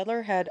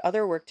 Sadler had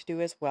other work to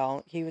do as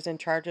well. He was in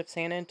charge of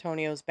San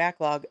Antonio's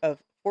backlog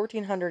of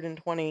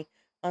 1,420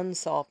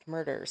 unsolved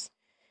murders.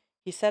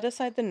 He set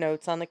aside the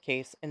notes on the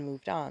case and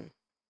moved on.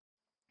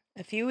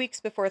 A few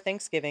weeks before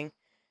Thanksgiving,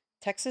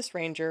 Texas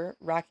Ranger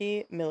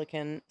Rocky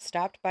Milliken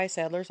stopped by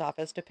Sadler's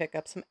office to pick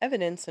up some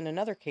evidence in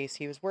another case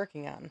he was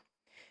working on.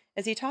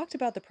 As he talked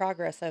about the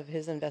progress of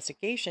his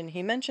investigation,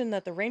 he mentioned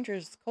that the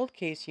Rangers' cold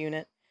case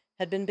unit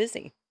had been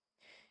busy.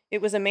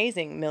 It was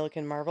amazing,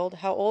 Milliken marveled,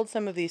 how old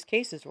some of these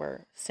cases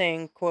were,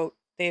 saying, quote,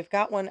 "They've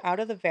got one out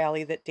of the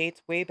valley that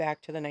dates way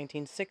back to the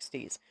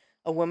 1960s.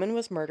 A woman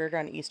was murdered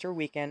on Easter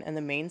weekend and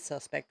the main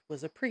suspect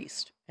was a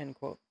priest," end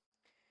quote.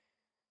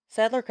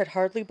 Sadler could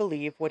hardly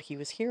believe what he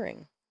was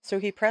hearing, so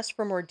he pressed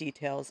for more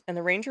details, and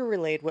the ranger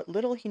relayed what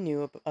little he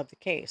knew of the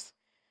case.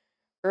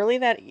 Early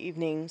that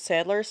evening,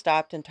 Sadler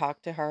stopped and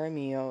talked to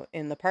Jaramillo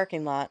in the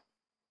parking lot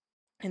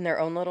in their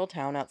own little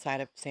town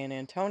outside of San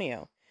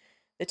Antonio.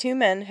 The two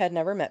men had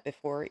never met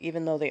before,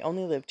 even though they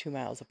only lived 2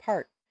 miles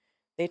apart.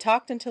 They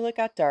talked until it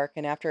got dark,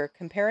 and after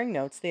comparing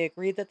notes, they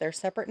agreed that their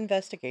separate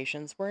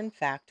investigations were in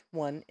fact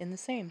one and the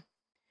same.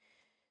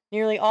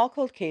 Nearly all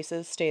cold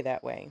cases stay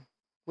that way.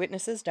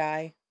 Witnesses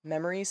die,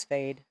 memories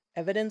fade,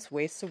 evidence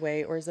wastes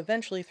away or is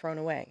eventually thrown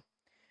away.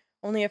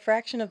 Only a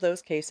fraction of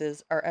those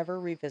cases are ever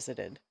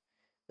revisited.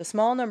 The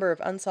small number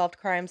of unsolved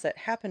crimes that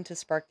happened to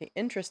spark the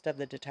interest of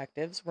the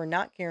detectives were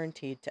not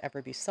guaranteed to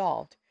ever be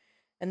solved,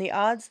 and the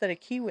odds that a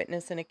key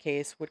witness in a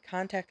case would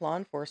contact law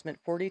enforcement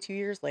 42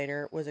 years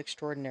later was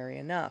extraordinary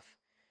enough.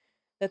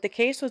 That the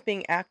case was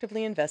being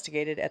actively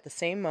investigated at the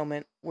same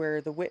moment where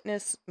the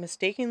witness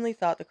mistakenly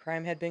thought the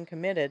crime had been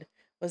committed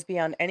was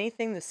beyond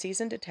anything the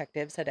seasoned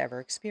detectives had ever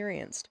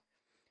experienced.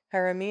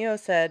 Jaramillo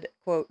said,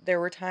 quote, "There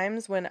were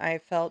times when I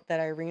felt that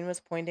Irene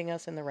was pointing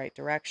us in the right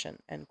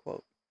direction," end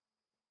quote.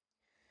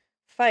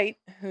 Fight,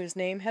 whose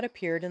name had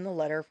appeared in the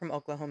letter from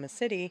Oklahoma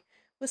City,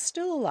 was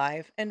still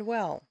alive and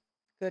well.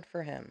 Good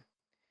for him.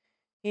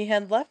 He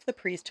had left the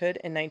priesthood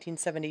in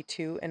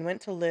 1972 and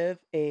went to live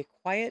a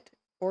quiet,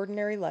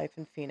 ordinary life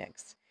in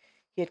Phoenix.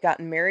 He had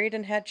gotten married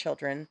and had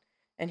children,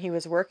 and he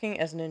was working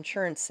as an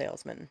insurance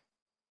salesman.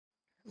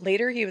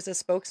 Later, he was a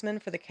spokesman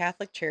for the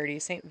Catholic charity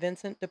St.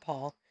 Vincent de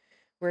Paul,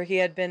 where he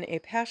had been a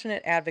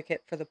passionate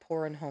advocate for the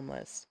poor and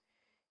homeless.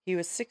 He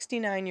was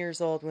 69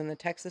 years old when the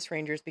Texas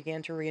Rangers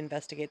began to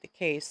reinvestigate the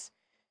case,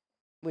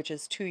 which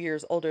is 2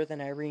 years older than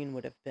Irene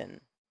would have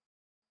been.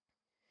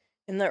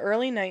 In the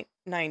early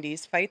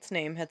 90s, Fight's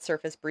name had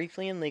surfaced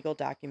briefly in legal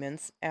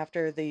documents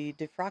after the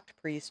defrocked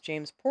priest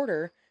James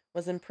Porter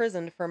was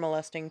imprisoned for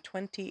molesting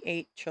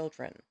 28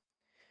 children.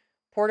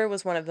 Porter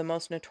was one of the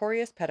most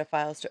notorious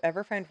pedophiles to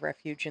ever find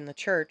refuge in the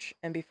church,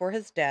 and before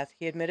his death,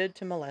 he admitted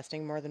to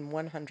molesting more than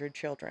 100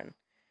 children.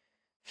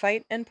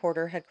 Fight and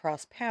Porter had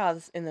crossed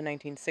paths in the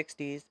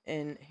 1960s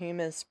in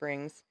Jemez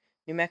Springs,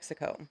 New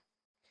Mexico,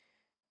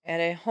 at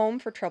a home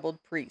for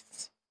troubled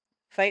priests.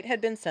 Fight had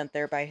been sent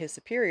there by his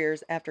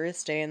superiors after his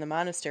stay in the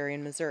monastery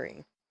in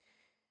Missouri.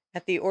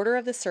 At the order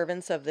of the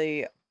servants of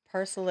the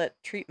Parcelet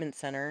Treatment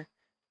Center,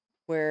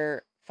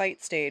 where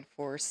Fight stayed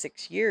for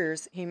 6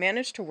 years, he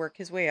managed to work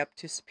his way up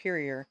to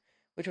superior,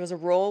 which was a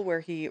role where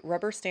he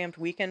rubber-stamped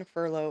weekend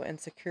furlough and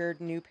secured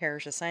new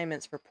parish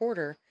assignments for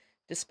Porter,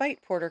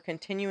 despite Porter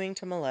continuing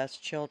to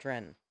molest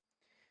children.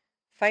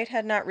 Fight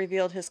had not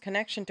revealed his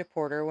connection to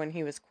Porter when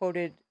he was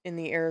quoted in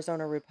the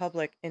Arizona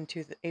Republic in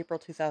April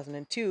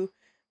 2002,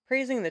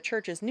 praising the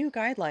church's new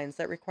guidelines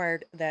that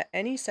required that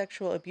any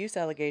sexual abuse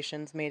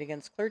allegations made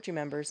against clergy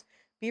members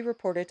be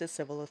reported to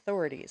civil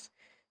authorities,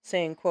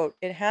 saying, quote,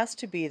 "It has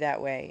to be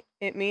that way.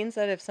 It means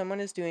that if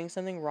someone is doing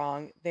something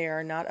wrong, they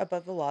are not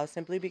above the law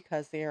simply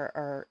because they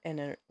are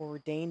an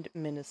ordained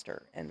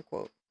minister," end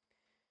quote.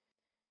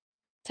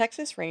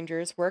 Texas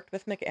Rangers worked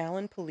with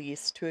McAllen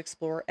police to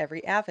explore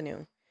every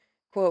avenue.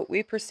 Quote,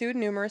 "We pursued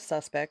numerous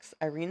suspects,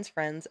 Irene's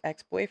friends,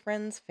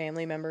 ex-boyfriends,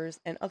 family members,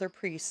 and other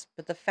priests,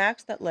 but the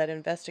facts that led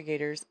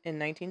investigators in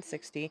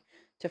 1960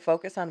 to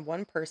focus on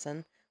one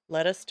person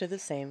led us to the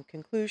same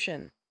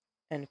conclusion,"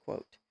 end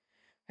quote.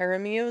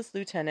 Jaramillo's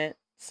lieutenant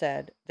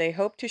said they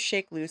hoped to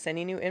shake loose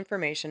any new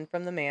information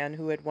from the man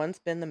who had once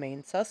been the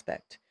main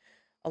suspect.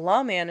 A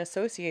lawman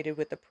associated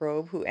with the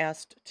probe, who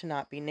asked to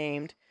not be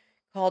named,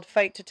 called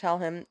Fight to tell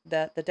him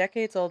that the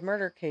decades-old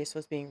murder case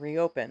was being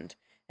reopened,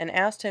 and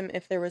asked him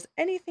if there was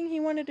anything he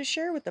wanted to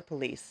share with the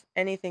police,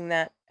 anything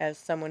that, as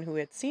someone who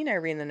had seen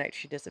Irene the night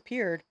she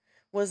disappeared,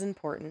 was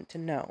important to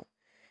know.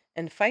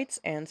 And Fight's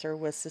answer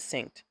was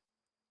succinct.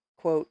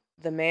 Quote,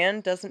 "The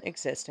man doesn't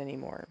exist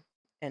anymore,"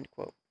 end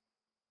quote.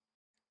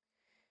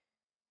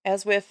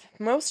 As with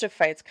most of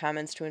Fight's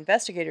comments to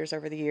investigators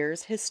over the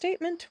years, his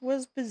statement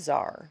was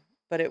bizarre,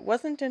 but it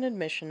wasn't an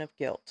admission of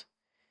guilt.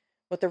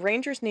 What the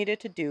Rangers needed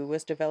to do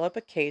was develop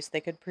a case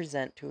they could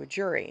present to a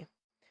jury.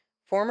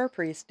 Former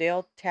priest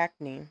Dale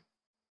Tackney,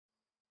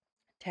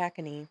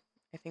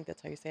 I think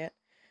that's how you say it,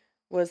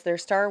 was their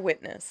star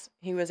witness.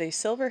 He was a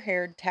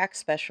silver-haired tax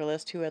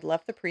specialist who had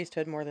left the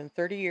priesthood more than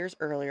 30 years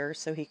earlier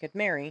so he could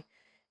marry,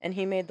 and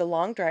he made the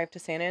long drive to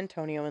San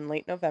Antonio in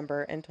late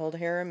November and told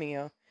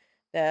Jaramillo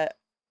that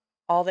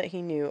all that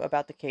he knew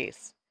about the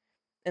case.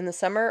 In the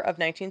summer of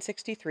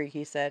 1963,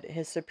 he said,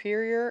 his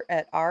superior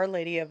at Our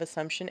Lady of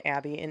Assumption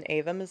Abbey in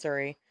Ava,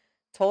 Missouri,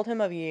 told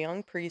him of a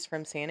young priest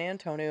from San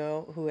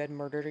Antonio who had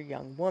murdered a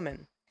young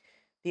woman.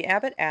 The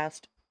abbot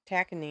asked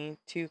Tackney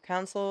to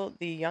counsel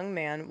the young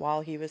man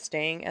while he was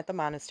staying at the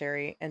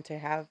monastery and to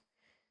have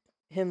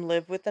him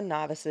live with the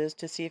novices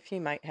to see if he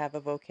might have a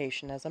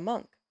vocation as a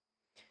monk.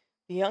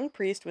 The young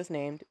priest was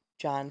named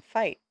John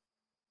Fight,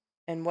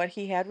 and what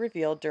he had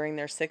revealed during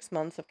their 6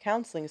 months of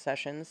counseling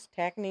sessions,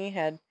 Tackney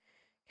had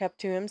kept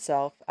to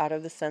himself out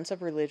of the sense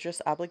of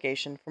religious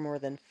obligation for more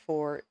than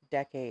 4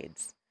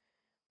 decades.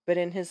 But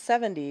in his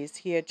 70s,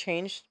 he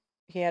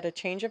had a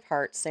change of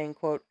heart, saying,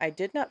 quote, "I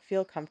did not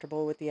feel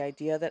comfortable with the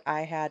idea that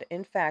I had,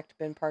 in fact,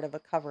 been part of a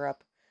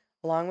cover-up,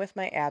 along with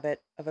my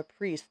abbot, of a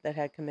priest that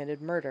had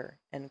committed murder,"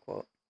 end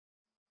quote.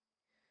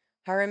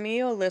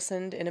 Jaramillo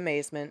listened in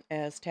amazement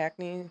as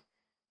Tackney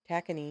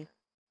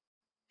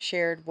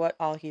shared what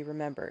all he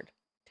remembered.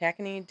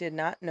 Tackney did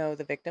not know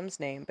the victim's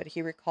name, but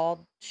he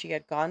recalled she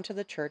had gone to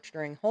the church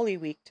during Holy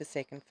Week to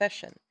say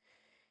confession.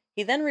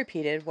 He then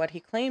repeated what he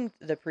claimed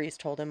the priest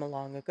told him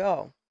long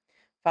ago.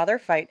 Father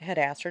Fight had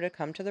asked her to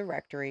come to the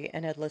rectory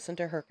and had listened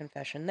to her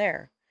confession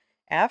there.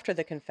 After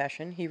the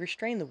confession, he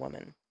restrained the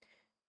woman.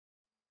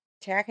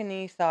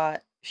 Tackney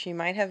thought she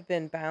might have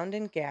been bound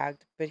and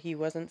gagged, but he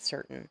wasn't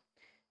certain,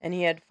 and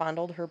he had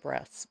fondled her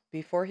breasts.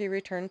 Before he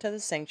returned to the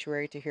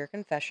sanctuary to hear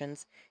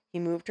confessions, he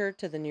moved her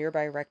to the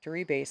nearby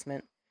rectory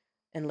basement,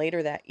 and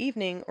later that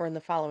evening, or in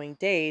the following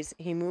days,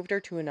 he moved her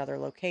to another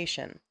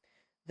location.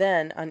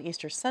 Then, on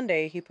Easter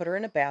Sunday, he put her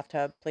in a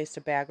bathtub, placed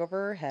a bag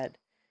over her head.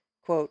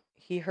 Quote,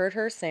 "He heard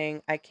her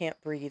saying, 'I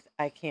can't breathe,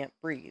 I can't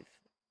breathe.'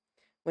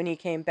 When he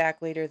came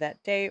back later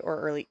that day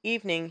or early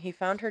evening, he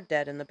found her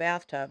dead in the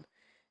bathtub.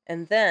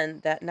 And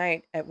then, that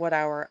night, at what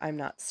hour I'm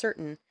not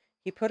certain,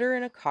 he put her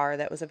in a car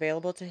that was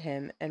available to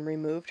him and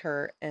removed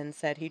her and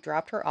said he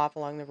dropped her off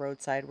along the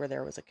roadside where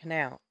there was a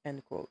canal,"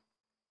 end quote.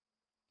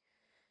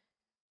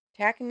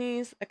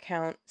 Tackney's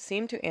account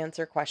seemed to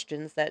answer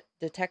questions that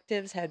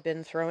detectives had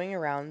been throwing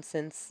around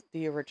since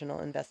the original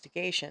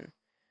investigation.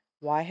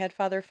 Why had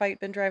Father Fight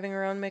been driving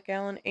around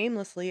McAllen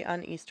aimlessly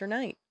on Easter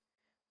night?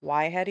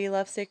 Why had he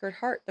left Sacred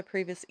Heart the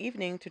previous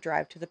evening to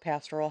drive to the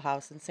pastoral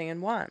house in San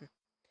Juan?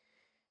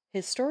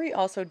 His story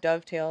also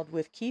dovetailed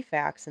with key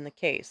facts in the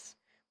case,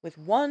 with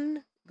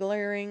one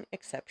glaring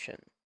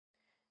exception.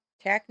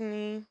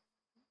 Tackney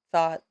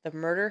thought the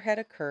murder had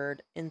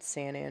occurred in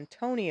San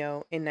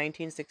Antonio in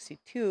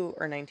 1962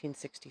 or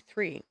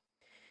 1963.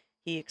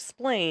 He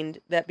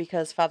explained that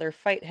because Father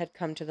Fight had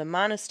come to the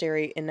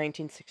monastery in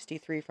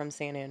 1963 from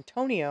San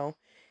Antonio,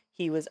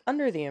 he was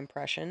under the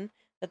impression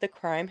that the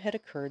crime had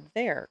occurred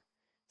there,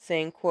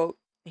 saying, quote,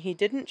 "He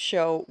didn't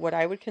show what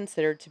I would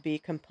consider to be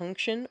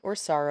compunction or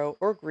sorrow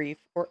or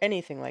grief or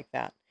anything like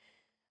that.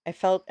 I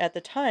felt at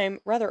the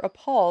time rather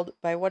appalled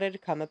by what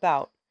had come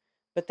about,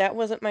 but that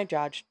wasn't my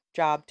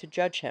job to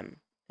judge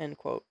him," end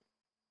quote.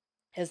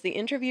 As the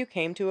interview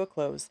came to a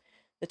close,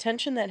 the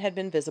tension that had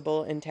been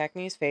visible in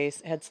Tackney's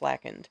face had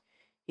slackened.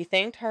 He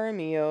thanked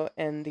Jaramillo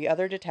and the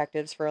other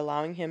detectives for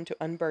allowing him to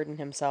unburden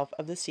himself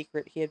of the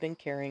secret he had been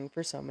carrying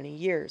for so many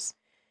years.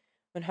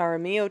 When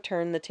Jaramillo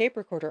turned the tape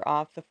recorder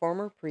off, the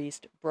former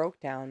priest broke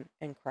down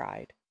and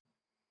cried.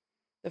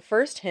 The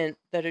first hint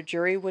that a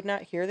jury would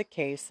not hear the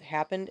case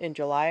happened in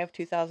July of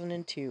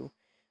 2002,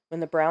 when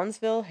the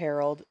Brownsville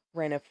Herald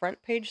ran a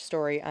front-page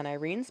story on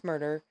Irene's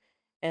murder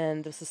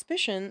and the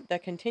suspicion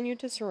that continued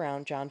to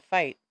surround John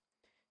Fight.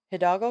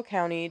 Hidalgo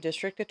County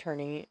District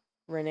Attorney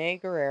Rene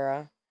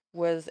Guerrera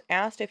was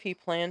asked if he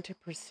planned to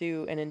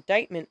pursue an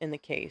indictment in the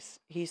case.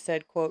 He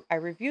said, quote, "I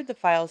reviewed the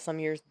files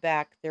some years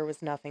back. There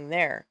was nothing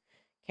there.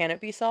 Can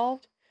it be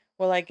solved?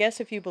 Well, I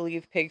guess if you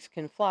believe pigs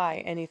can fly,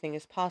 anything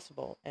is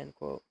possible," end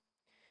quote.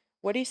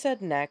 What he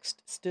said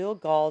next still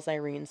galls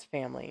Irene's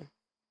family.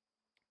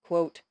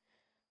 Quote,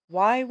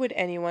 "Why would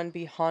anyone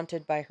be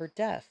haunted by her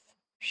death?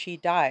 She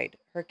died.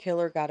 Her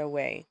killer got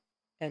away,"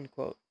 end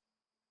quote.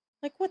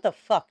 Like, what the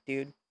fuck,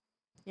 dude?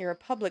 You're a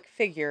public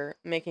figure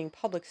making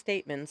public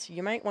statements.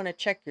 You might want to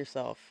check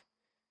yourself,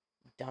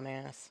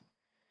 dumbass.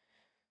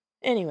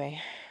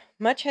 Anyway,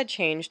 much had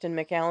changed in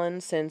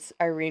McAllen since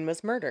Irene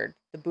was murdered.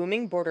 The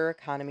booming border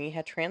economy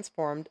had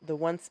transformed the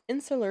once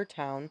insular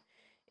town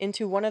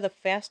into one of the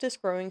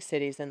fastest growing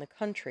cities in the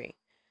country,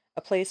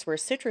 a place where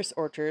citrus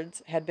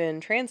orchards had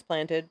been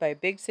transplanted by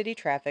big city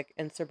traffic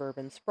and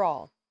suburban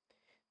sprawl.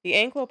 The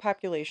Anglo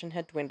population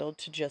had dwindled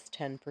to just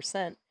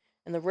 10%,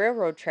 and the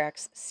railroad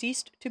tracks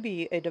ceased to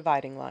be a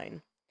dividing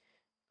line.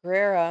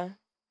 Guerrera,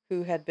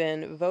 who had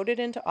been voted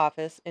into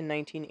office in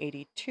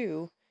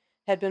 1982,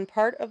 had been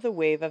part of the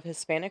wave of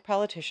Hispanic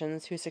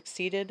politicians who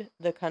succeeded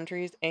the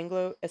country's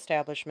Anglo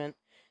establishment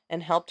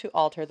and helped to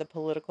alter the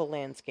political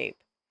landscape.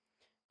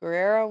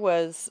 Guerrera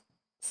was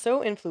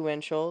so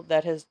influential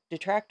that his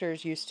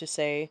detractors used to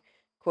say,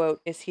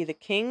 quote, "Is he the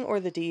king or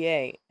the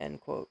DA?"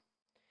 end quote.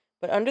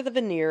 But under the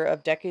veneer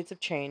of decades of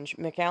change,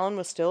 McAllen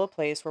was still a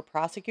place where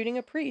prosecuting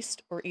a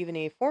priest, or even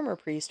a former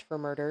priest, for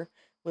murder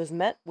was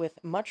met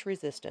with much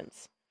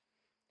resistance.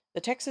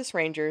 The Texas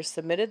Rangers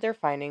submitted their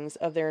findings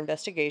of their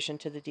investigation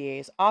to the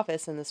DA's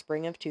office in the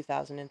spring of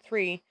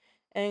 2003,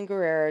 and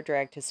Guerrera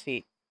dragged his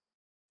feet.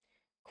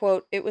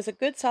 Quote, "It was a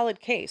good solid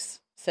case,"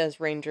 says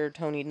Ranger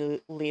Tony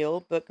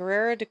Leal, but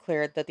Guerrera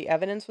declared that the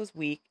evidence was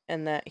weak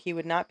and that he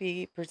would not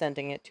be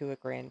presenting it to a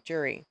grand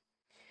jury.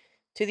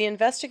 To the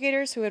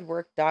investigators who had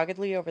worked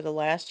doggedly over the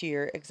last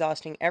year,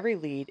 exhausting every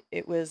lead,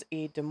 it was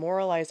a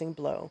demoralizing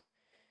blow.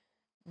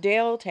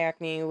 Dale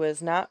Tackney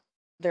was not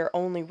their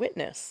only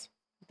witness.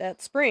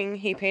 That spring,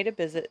 he paid a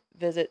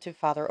visit to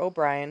Father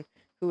O'Brien,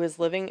 who was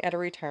living at a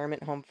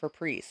retirement home for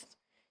priests.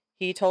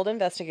 He told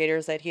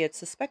investigators that he had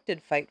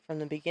suspected Fight from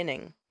the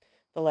beginning.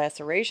 The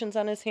lacerations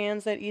on his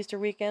hands that Easter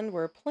weekend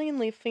were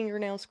plainly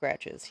fingernail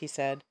scratches, he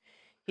said.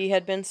 He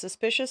had been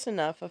suspicious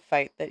enough of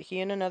Fight that he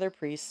and another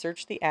priest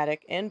searched the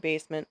attic and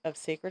basement of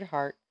Sacred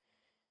Heart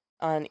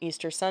on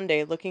Easter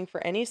Sunday looking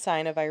for any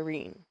sign of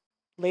Irene.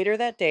 Later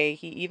that day,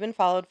 he even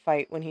followed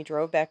Fight when he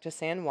drove back to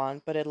San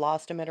Juan, but had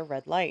lost him at a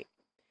red light.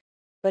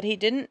 But he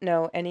didn't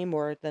know any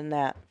more than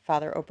that,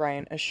 Father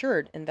O'Brien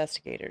assured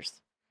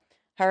investigators.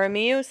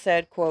 Jaramillo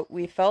said, quote,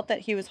 "We felt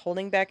that he was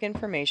holding back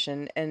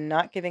information and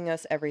not giving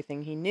us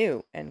everything he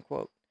knew," end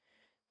quote.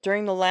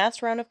 During the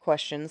last round of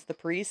questions, the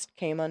priest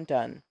came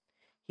undone.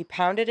 He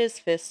pounded his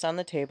fists on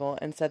the table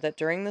and said that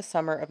during the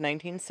summer of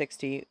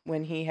 1960,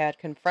 when he had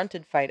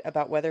confronted Fight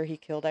about whether he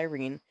killed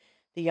Irene,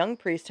 the young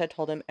priest had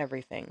told him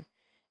everything,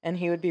 and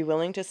he would be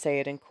willing to say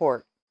it in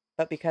court.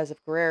 But because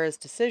of Guerrera's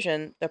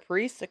decision, the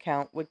priest's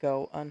account would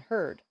go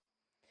unheard.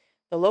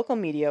 The local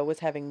media was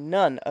having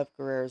none of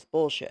Guerrera's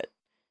bullshit,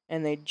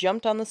 and they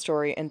jumped on the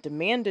story and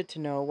demanded to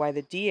know why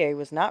the DA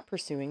was not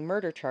pursuing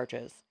murder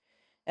charges.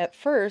 At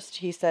first,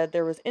 he said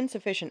there was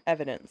insufficient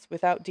evidence.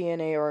 Without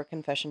DNA or a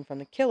confession from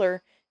the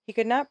killer, he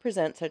could not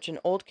present such an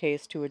old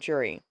case to a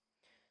jury.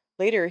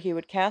 Later, he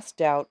would cast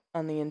doubt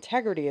on the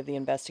integrity of the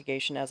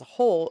investigation as a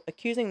whole,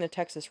 accusing the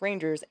Texas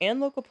Rangers and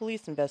local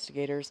police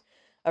investigators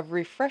of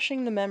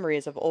refreshing the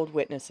memories of old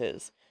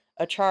witnesses,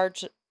 a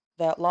charge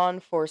that law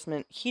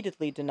enforcement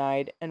heatedly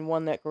denied and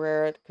one that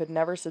Guerrera could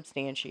never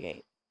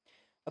substantiate.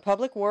 A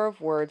public war of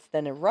words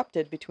then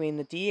erupted between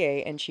the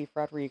DA and Chief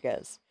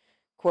Rodriguez.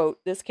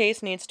 Quote, "This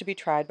case needs to be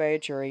tried by a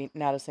jury,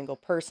 not a single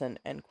person,"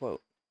 end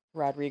quote,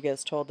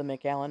 Rodriguez told the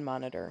McAllen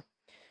Monitor.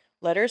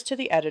 Letters to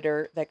the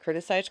editor that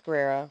criticized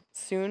Guerrera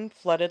soon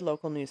flooded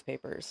local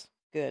newspapers.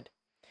 Good.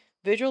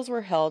 Vigils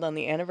were held on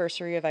the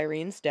anniversary of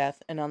Irene's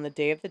death and on the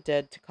Day of the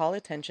Dead to call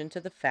attention to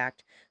the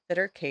fact that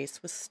her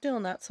case was still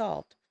not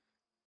solved.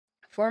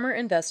 Former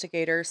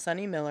investigator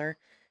Sonny Miller,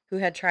 who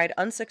had tried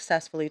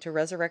unsuccessfully to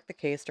resurrect the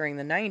case during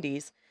the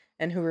 90s,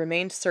 and who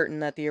remained certain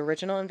that the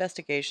original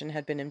investigation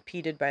had been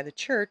impeded by the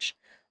church,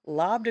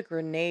 lobbed a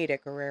grenade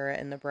at Guerrera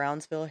in the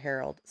Brownsville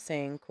Herald,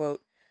 saying,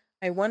 quote,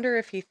 "I wonder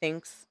if he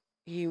thinks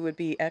he would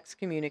be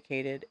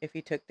excommunicated if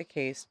he took the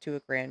case to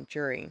a grand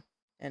jury,"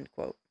 end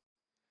quote.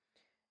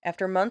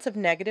 After months of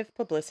negative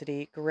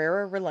publicity,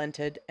 Guerrera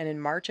relented, and in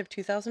March of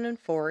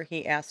 2004,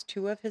 he asked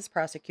two of his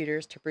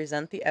prosecutors to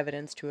present the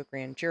evidence to a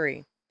grand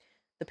jury.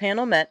 The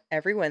panel met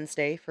every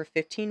Wednesday for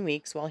 15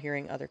 weeks while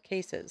hearing other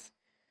cases.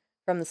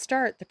 From the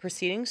start, the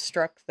proceedings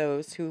struck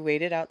those who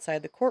waited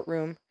outside the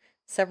courtroom,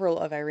 several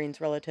of Irene's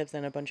relatives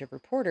and a bunch of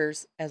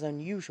reporters, as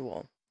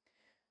unusual.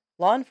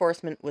 Law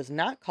enforcement was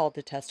not called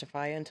to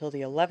testify until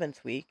the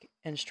 11th week,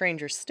 and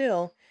stranger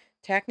still,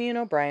 Tackney and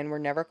O'Brien were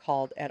never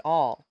called at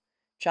all.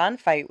 John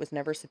Fight was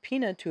never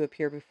subpoenaed to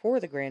appear before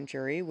the grand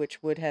jury,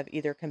 which would have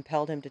either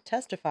compelled him to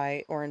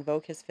testify or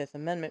invoke his Fifth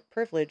Amendment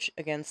privilege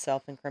against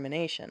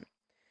self-incrimination.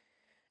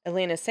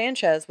 Elena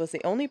Sanchez was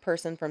the only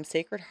person from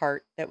Sacred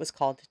Heart that was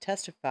called to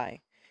testify.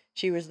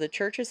 She was the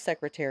church's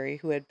secretary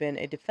who had been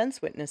a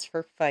defense witness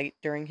for Fight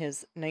during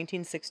his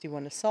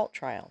 1961 assault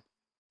trial.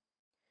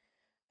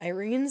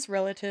 Irene's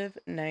relative,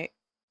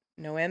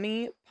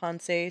 Noemi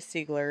Ponce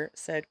Siegler,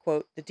 said,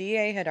 quote, "The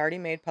DA had already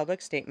made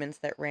public statements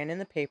that ran in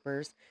the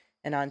papers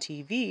and on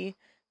TV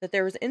that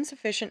there was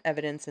insufficient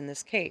evidence in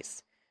this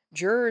case.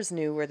 Jurors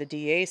knew where the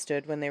DA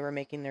stood when they were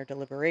making their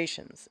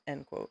deliberations,"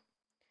 end quote.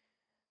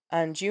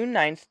 On June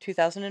 9,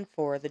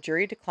 2004, the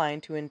jury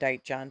declined to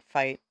indict John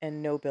Fight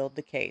and no-billed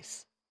the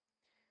case.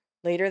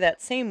 Later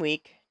that same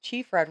week,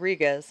 Chief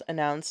Rodriguez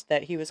announced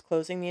that he was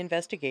closing the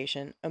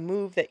investigation, a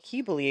move that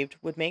he believed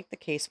would make the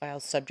case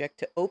files subject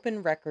to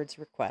open records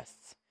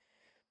requests.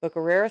 But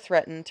Guerrera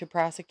threatened to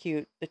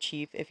prosecute the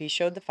chief if he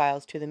showed the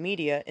files to the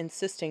media,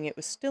 insisting it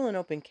was still an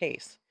open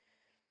case.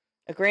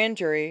 A grand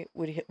jury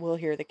will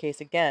hear the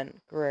case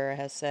again, Guerrera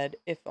has said,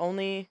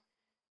 only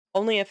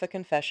if a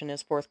confession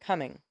is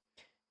forthcoming.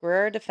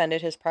 Guerrera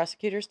defended his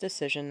prosecutor's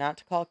decision not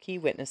to call key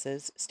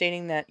witnesses,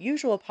 stating that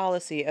usual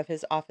policy of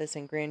his office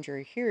in grand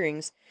jury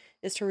hearings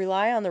is to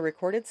rely on the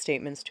recorded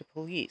statements to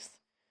police.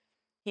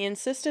 He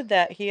insisted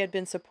that he had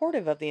been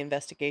supportive of the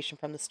investigation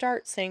from the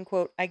start, saying,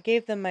 quote, "I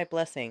gave them my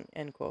blessing,"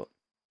 end quote,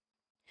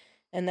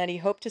 and that he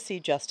hoped to see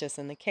justice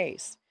in the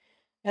case.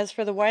 As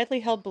for the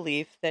widely held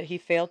belief that he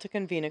failed to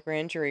convene a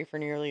grand jury for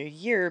nearly a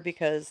year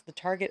because the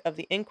target of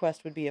the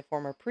inquest would be a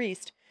former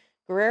priest,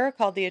 Guerrera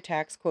called the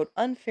attacks, quote,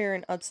 "unfair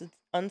and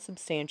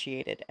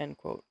unsubstantiated," end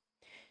quote.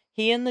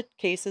 He and the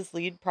case's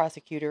lead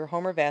prosecutor,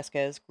 Homer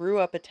Vasquez, grew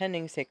up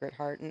attending Sacred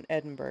Heart in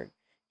Edinburgh,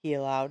 he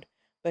allowed,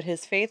 but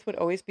his faith would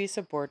always be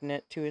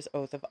subordinate to his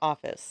oath of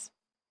office.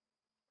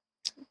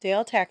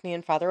 Dale Tackney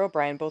and Father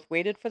O'Brien both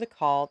waited for the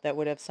call that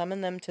would have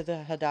summoned them to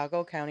the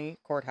Hidalgo County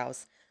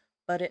Courthouse,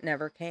 but it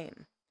never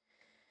came.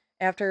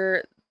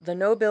 After the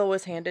no bill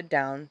was handed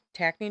down,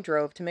 Tackney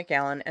drove to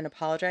McAllen and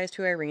apologized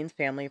to Irene's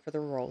family for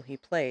the role he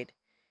played.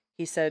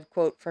 He said,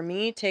 quote, "For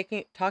me,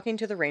 talking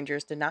to the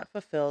Rangers did not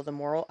fulfill the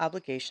moral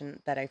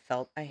obligation that I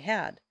felt I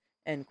had,"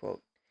 end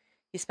quote.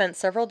 He spent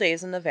several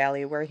days in the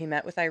valley where he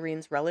met with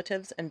Irene's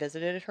relatives and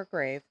visited her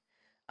grave.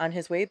 On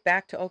his way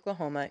back to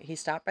Oklahoma, he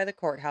stopped by the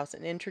courthouse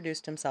and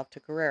introduced himself to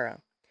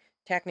Guerrera.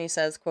 Tackney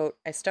says, quote,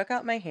 "I stuck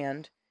out my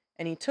hand,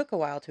 and he took a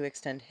while to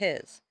extend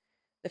his.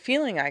 The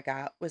feeling I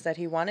got was that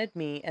he wanted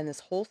me and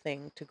this whole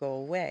thing to go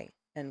away,"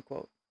 end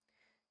quote.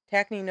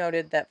 Tackney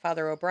noted that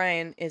Father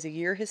O'Brien is a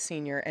year his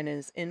senior and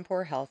is in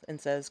poor health and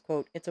says,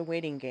 quote, "It's a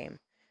waiting game.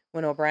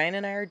 When O'Brien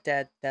and I are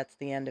dead, that's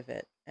the end of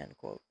it," end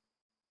quote.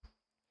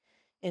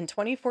 In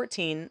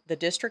 2014, the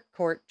district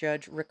court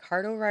judge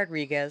Ricardo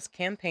Rodriguez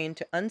campaigned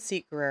to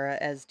unseat Guerrera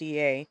as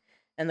DA,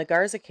 and the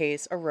Garza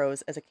case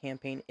arose as a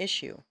campaign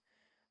issue.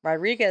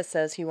 Rodriguez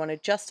says he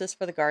wanted justice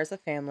for the Garza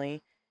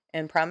family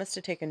and promised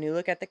to take a new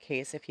look at the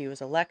case if he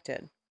was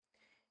elected.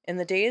 In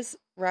the day's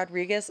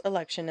Rodriguez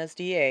election as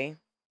DA,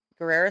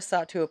 Guerrera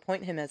sought to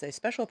appoint him as a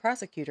special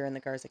prosecutor in the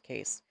Garza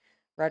case.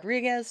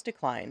 Rodriguez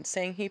declined,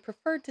 saying he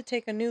preferred to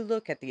take a new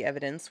look at the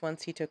evidence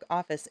once he took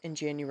office in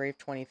January of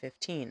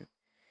 2015.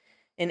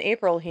 In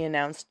April, he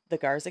announced the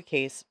Garza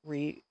case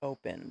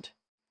reopened.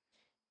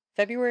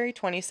 February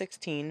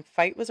 2016,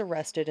 Fite was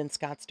arrested in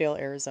Scottsdale,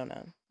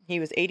 Arizona. He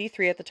was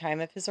 83 at the time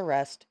of his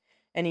arrest,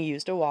 and he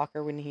used a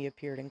walker when he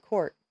appeared in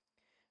court.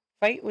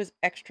 Fite was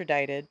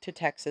extradited to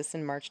Texas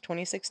in March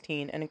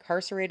 2016 and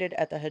incarcerated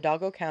at the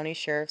Hidalgo County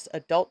Sheriff's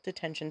Adult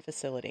Detention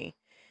Facility.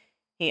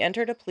 He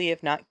entered a plea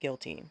of not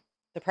guilty.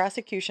 The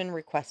prosecution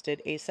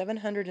requested a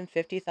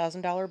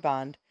 $750,000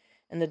 bond,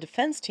 and the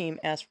defense team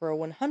asked for a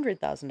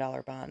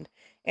 $100,000 bond,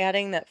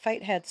 adding that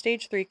Fite had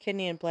stage 3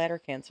 kidney and bladder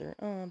cancer.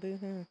 Oh,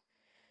 boo-hoo.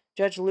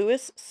 Judge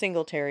Louis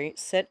Singletary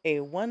set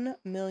a $1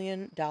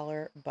 million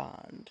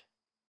bond.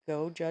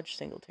 Go Judge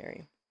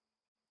Singletary.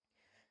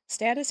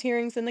 Status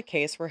hearings in the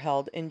case were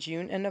held in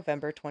June and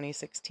November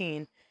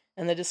 2016,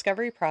 and the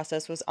discovery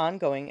process was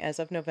ongoing as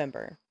of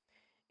November.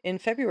 In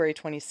February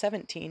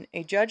 2017,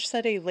 a judge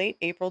set a late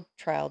April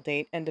trial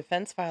date, and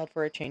defense filed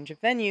for a change of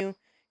venue,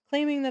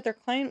 claiming that their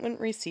client wouldn't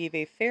receive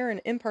a fair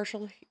and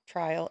impartial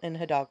trial in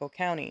Hidalgo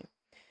County.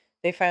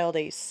 They filed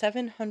a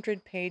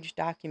 700-page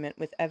document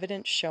with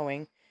evidence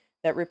showing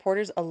that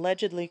reporters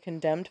allegedly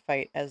condemned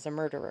Fite as a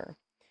murderer,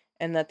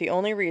 and that the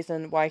only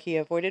reason why he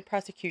avoided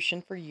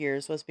prosecution for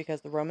years was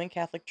because the Roman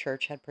Catholic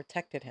Church had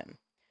protected him.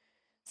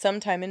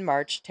 Sometime in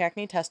March,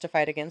 Tackney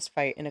testified against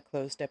Fite in a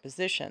closed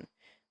deposition.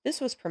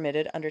 This was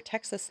permitted under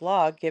Texas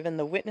law given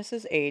the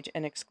witness's age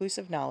and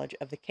exclusive knowledge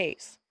of the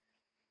case.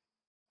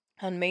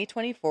 On May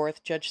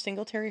 24th, Judge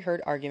Singletary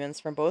heard arguments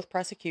from both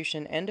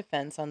prosecution and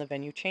defense on the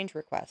venue change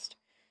request.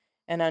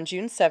 And on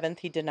June 7th,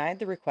 he denied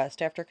the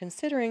request after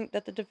considering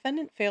that the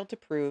defendant failed to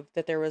prove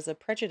that there was a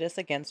prejudice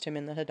against him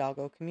in the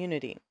Hidalgo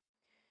community.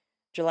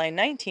 July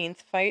 19th,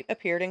 Fite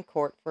appeared in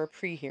court for a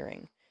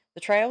pre-hearing.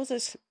 The trial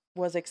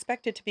was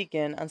expected to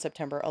begin on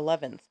September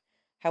 11th.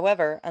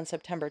 However, on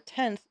September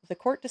 10th, the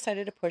court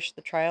decided to push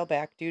the trial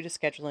back due to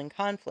scheduling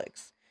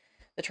conflicts.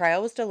 The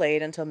trial was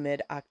delayed until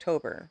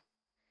mid-October.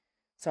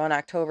 So on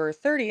October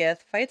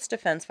 30th, Fite's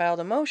defense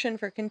filed a motion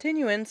for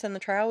continuance, and the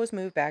trial was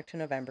moved back to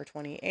November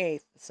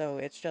 28th. So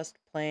it's just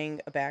playing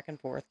a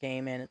back-and-forth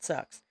game, and it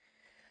sucks.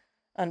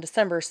 On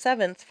December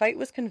 7th, Fite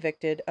was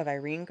convicted of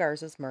Irene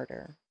Garza's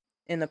murder.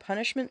 In the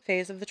punishment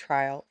phase of the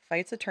trial,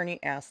 Fite's attorney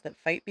asked that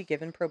Fite be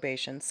given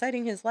probation,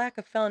 citing his lack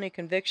of felony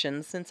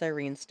convictions since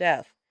Irene's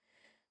death.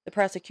 The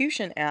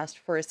prosecution asked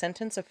for a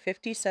sentence of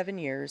 57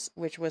 years,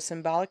 which was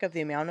symbolic of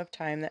the amount of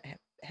time that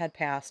had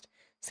passed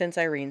since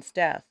Irene's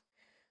death.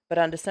 But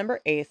on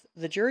December 8th,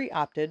 the jury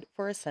opted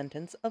for a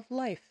sentence of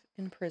life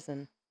in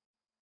prison.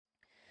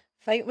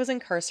 Fite was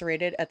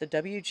incarcerated at the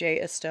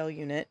W.J. Estelle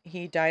unit.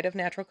 He died of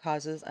natural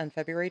causes on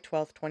February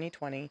 12,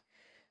 2020.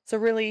 So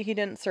really, he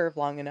didn't serve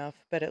long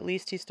enough, but at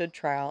least he stood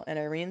trial, and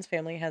Irene's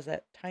family has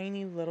that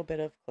tiny little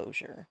bit of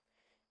closure.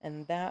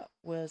 And that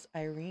was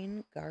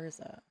Irene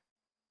Garza.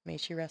 May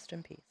she rest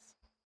in peace.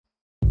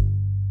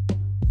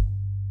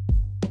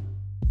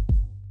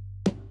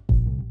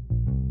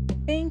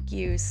 Thank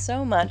you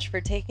so much for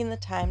taking the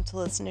time to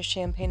listen to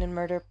Champagne and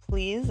Murder,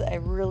 Please. I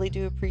really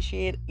do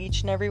appreciate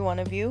each and every one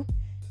of you.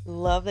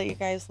 Love that you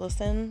guys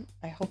listen.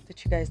 I hope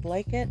that you guys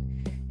like it.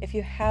 If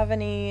you have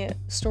any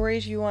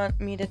stories you want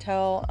me to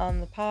tell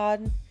on the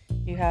pod,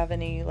 you have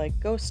any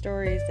ghost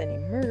stories, any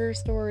murder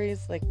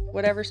stories,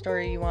 whatever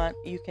story you want,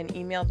 you can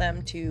email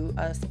them to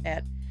us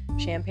at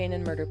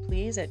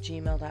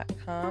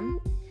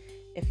champagneandmurderplease@gmail.com.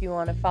 If you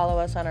want to follow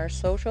us on our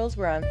socials,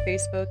 we're on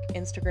Facebook,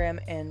 Instagram,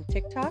 and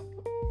TikTok.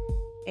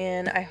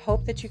 And I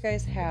hope that you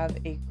guys have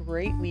a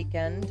great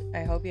weekend.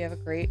 I hope you have a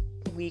great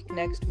week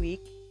next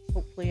week.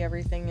 Hopefully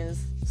everything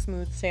is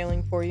smooth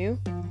sailing for you.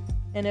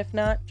 And if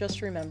not,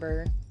 just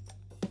remember,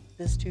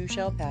 this too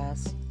shall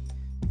pass.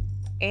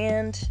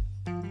 And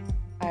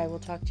I will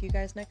talk to you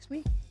guys next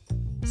week.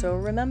 So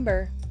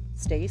remember,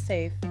 stay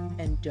safe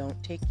and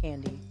don't take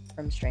candy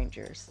from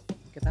strangers.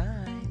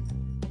 Goodbye.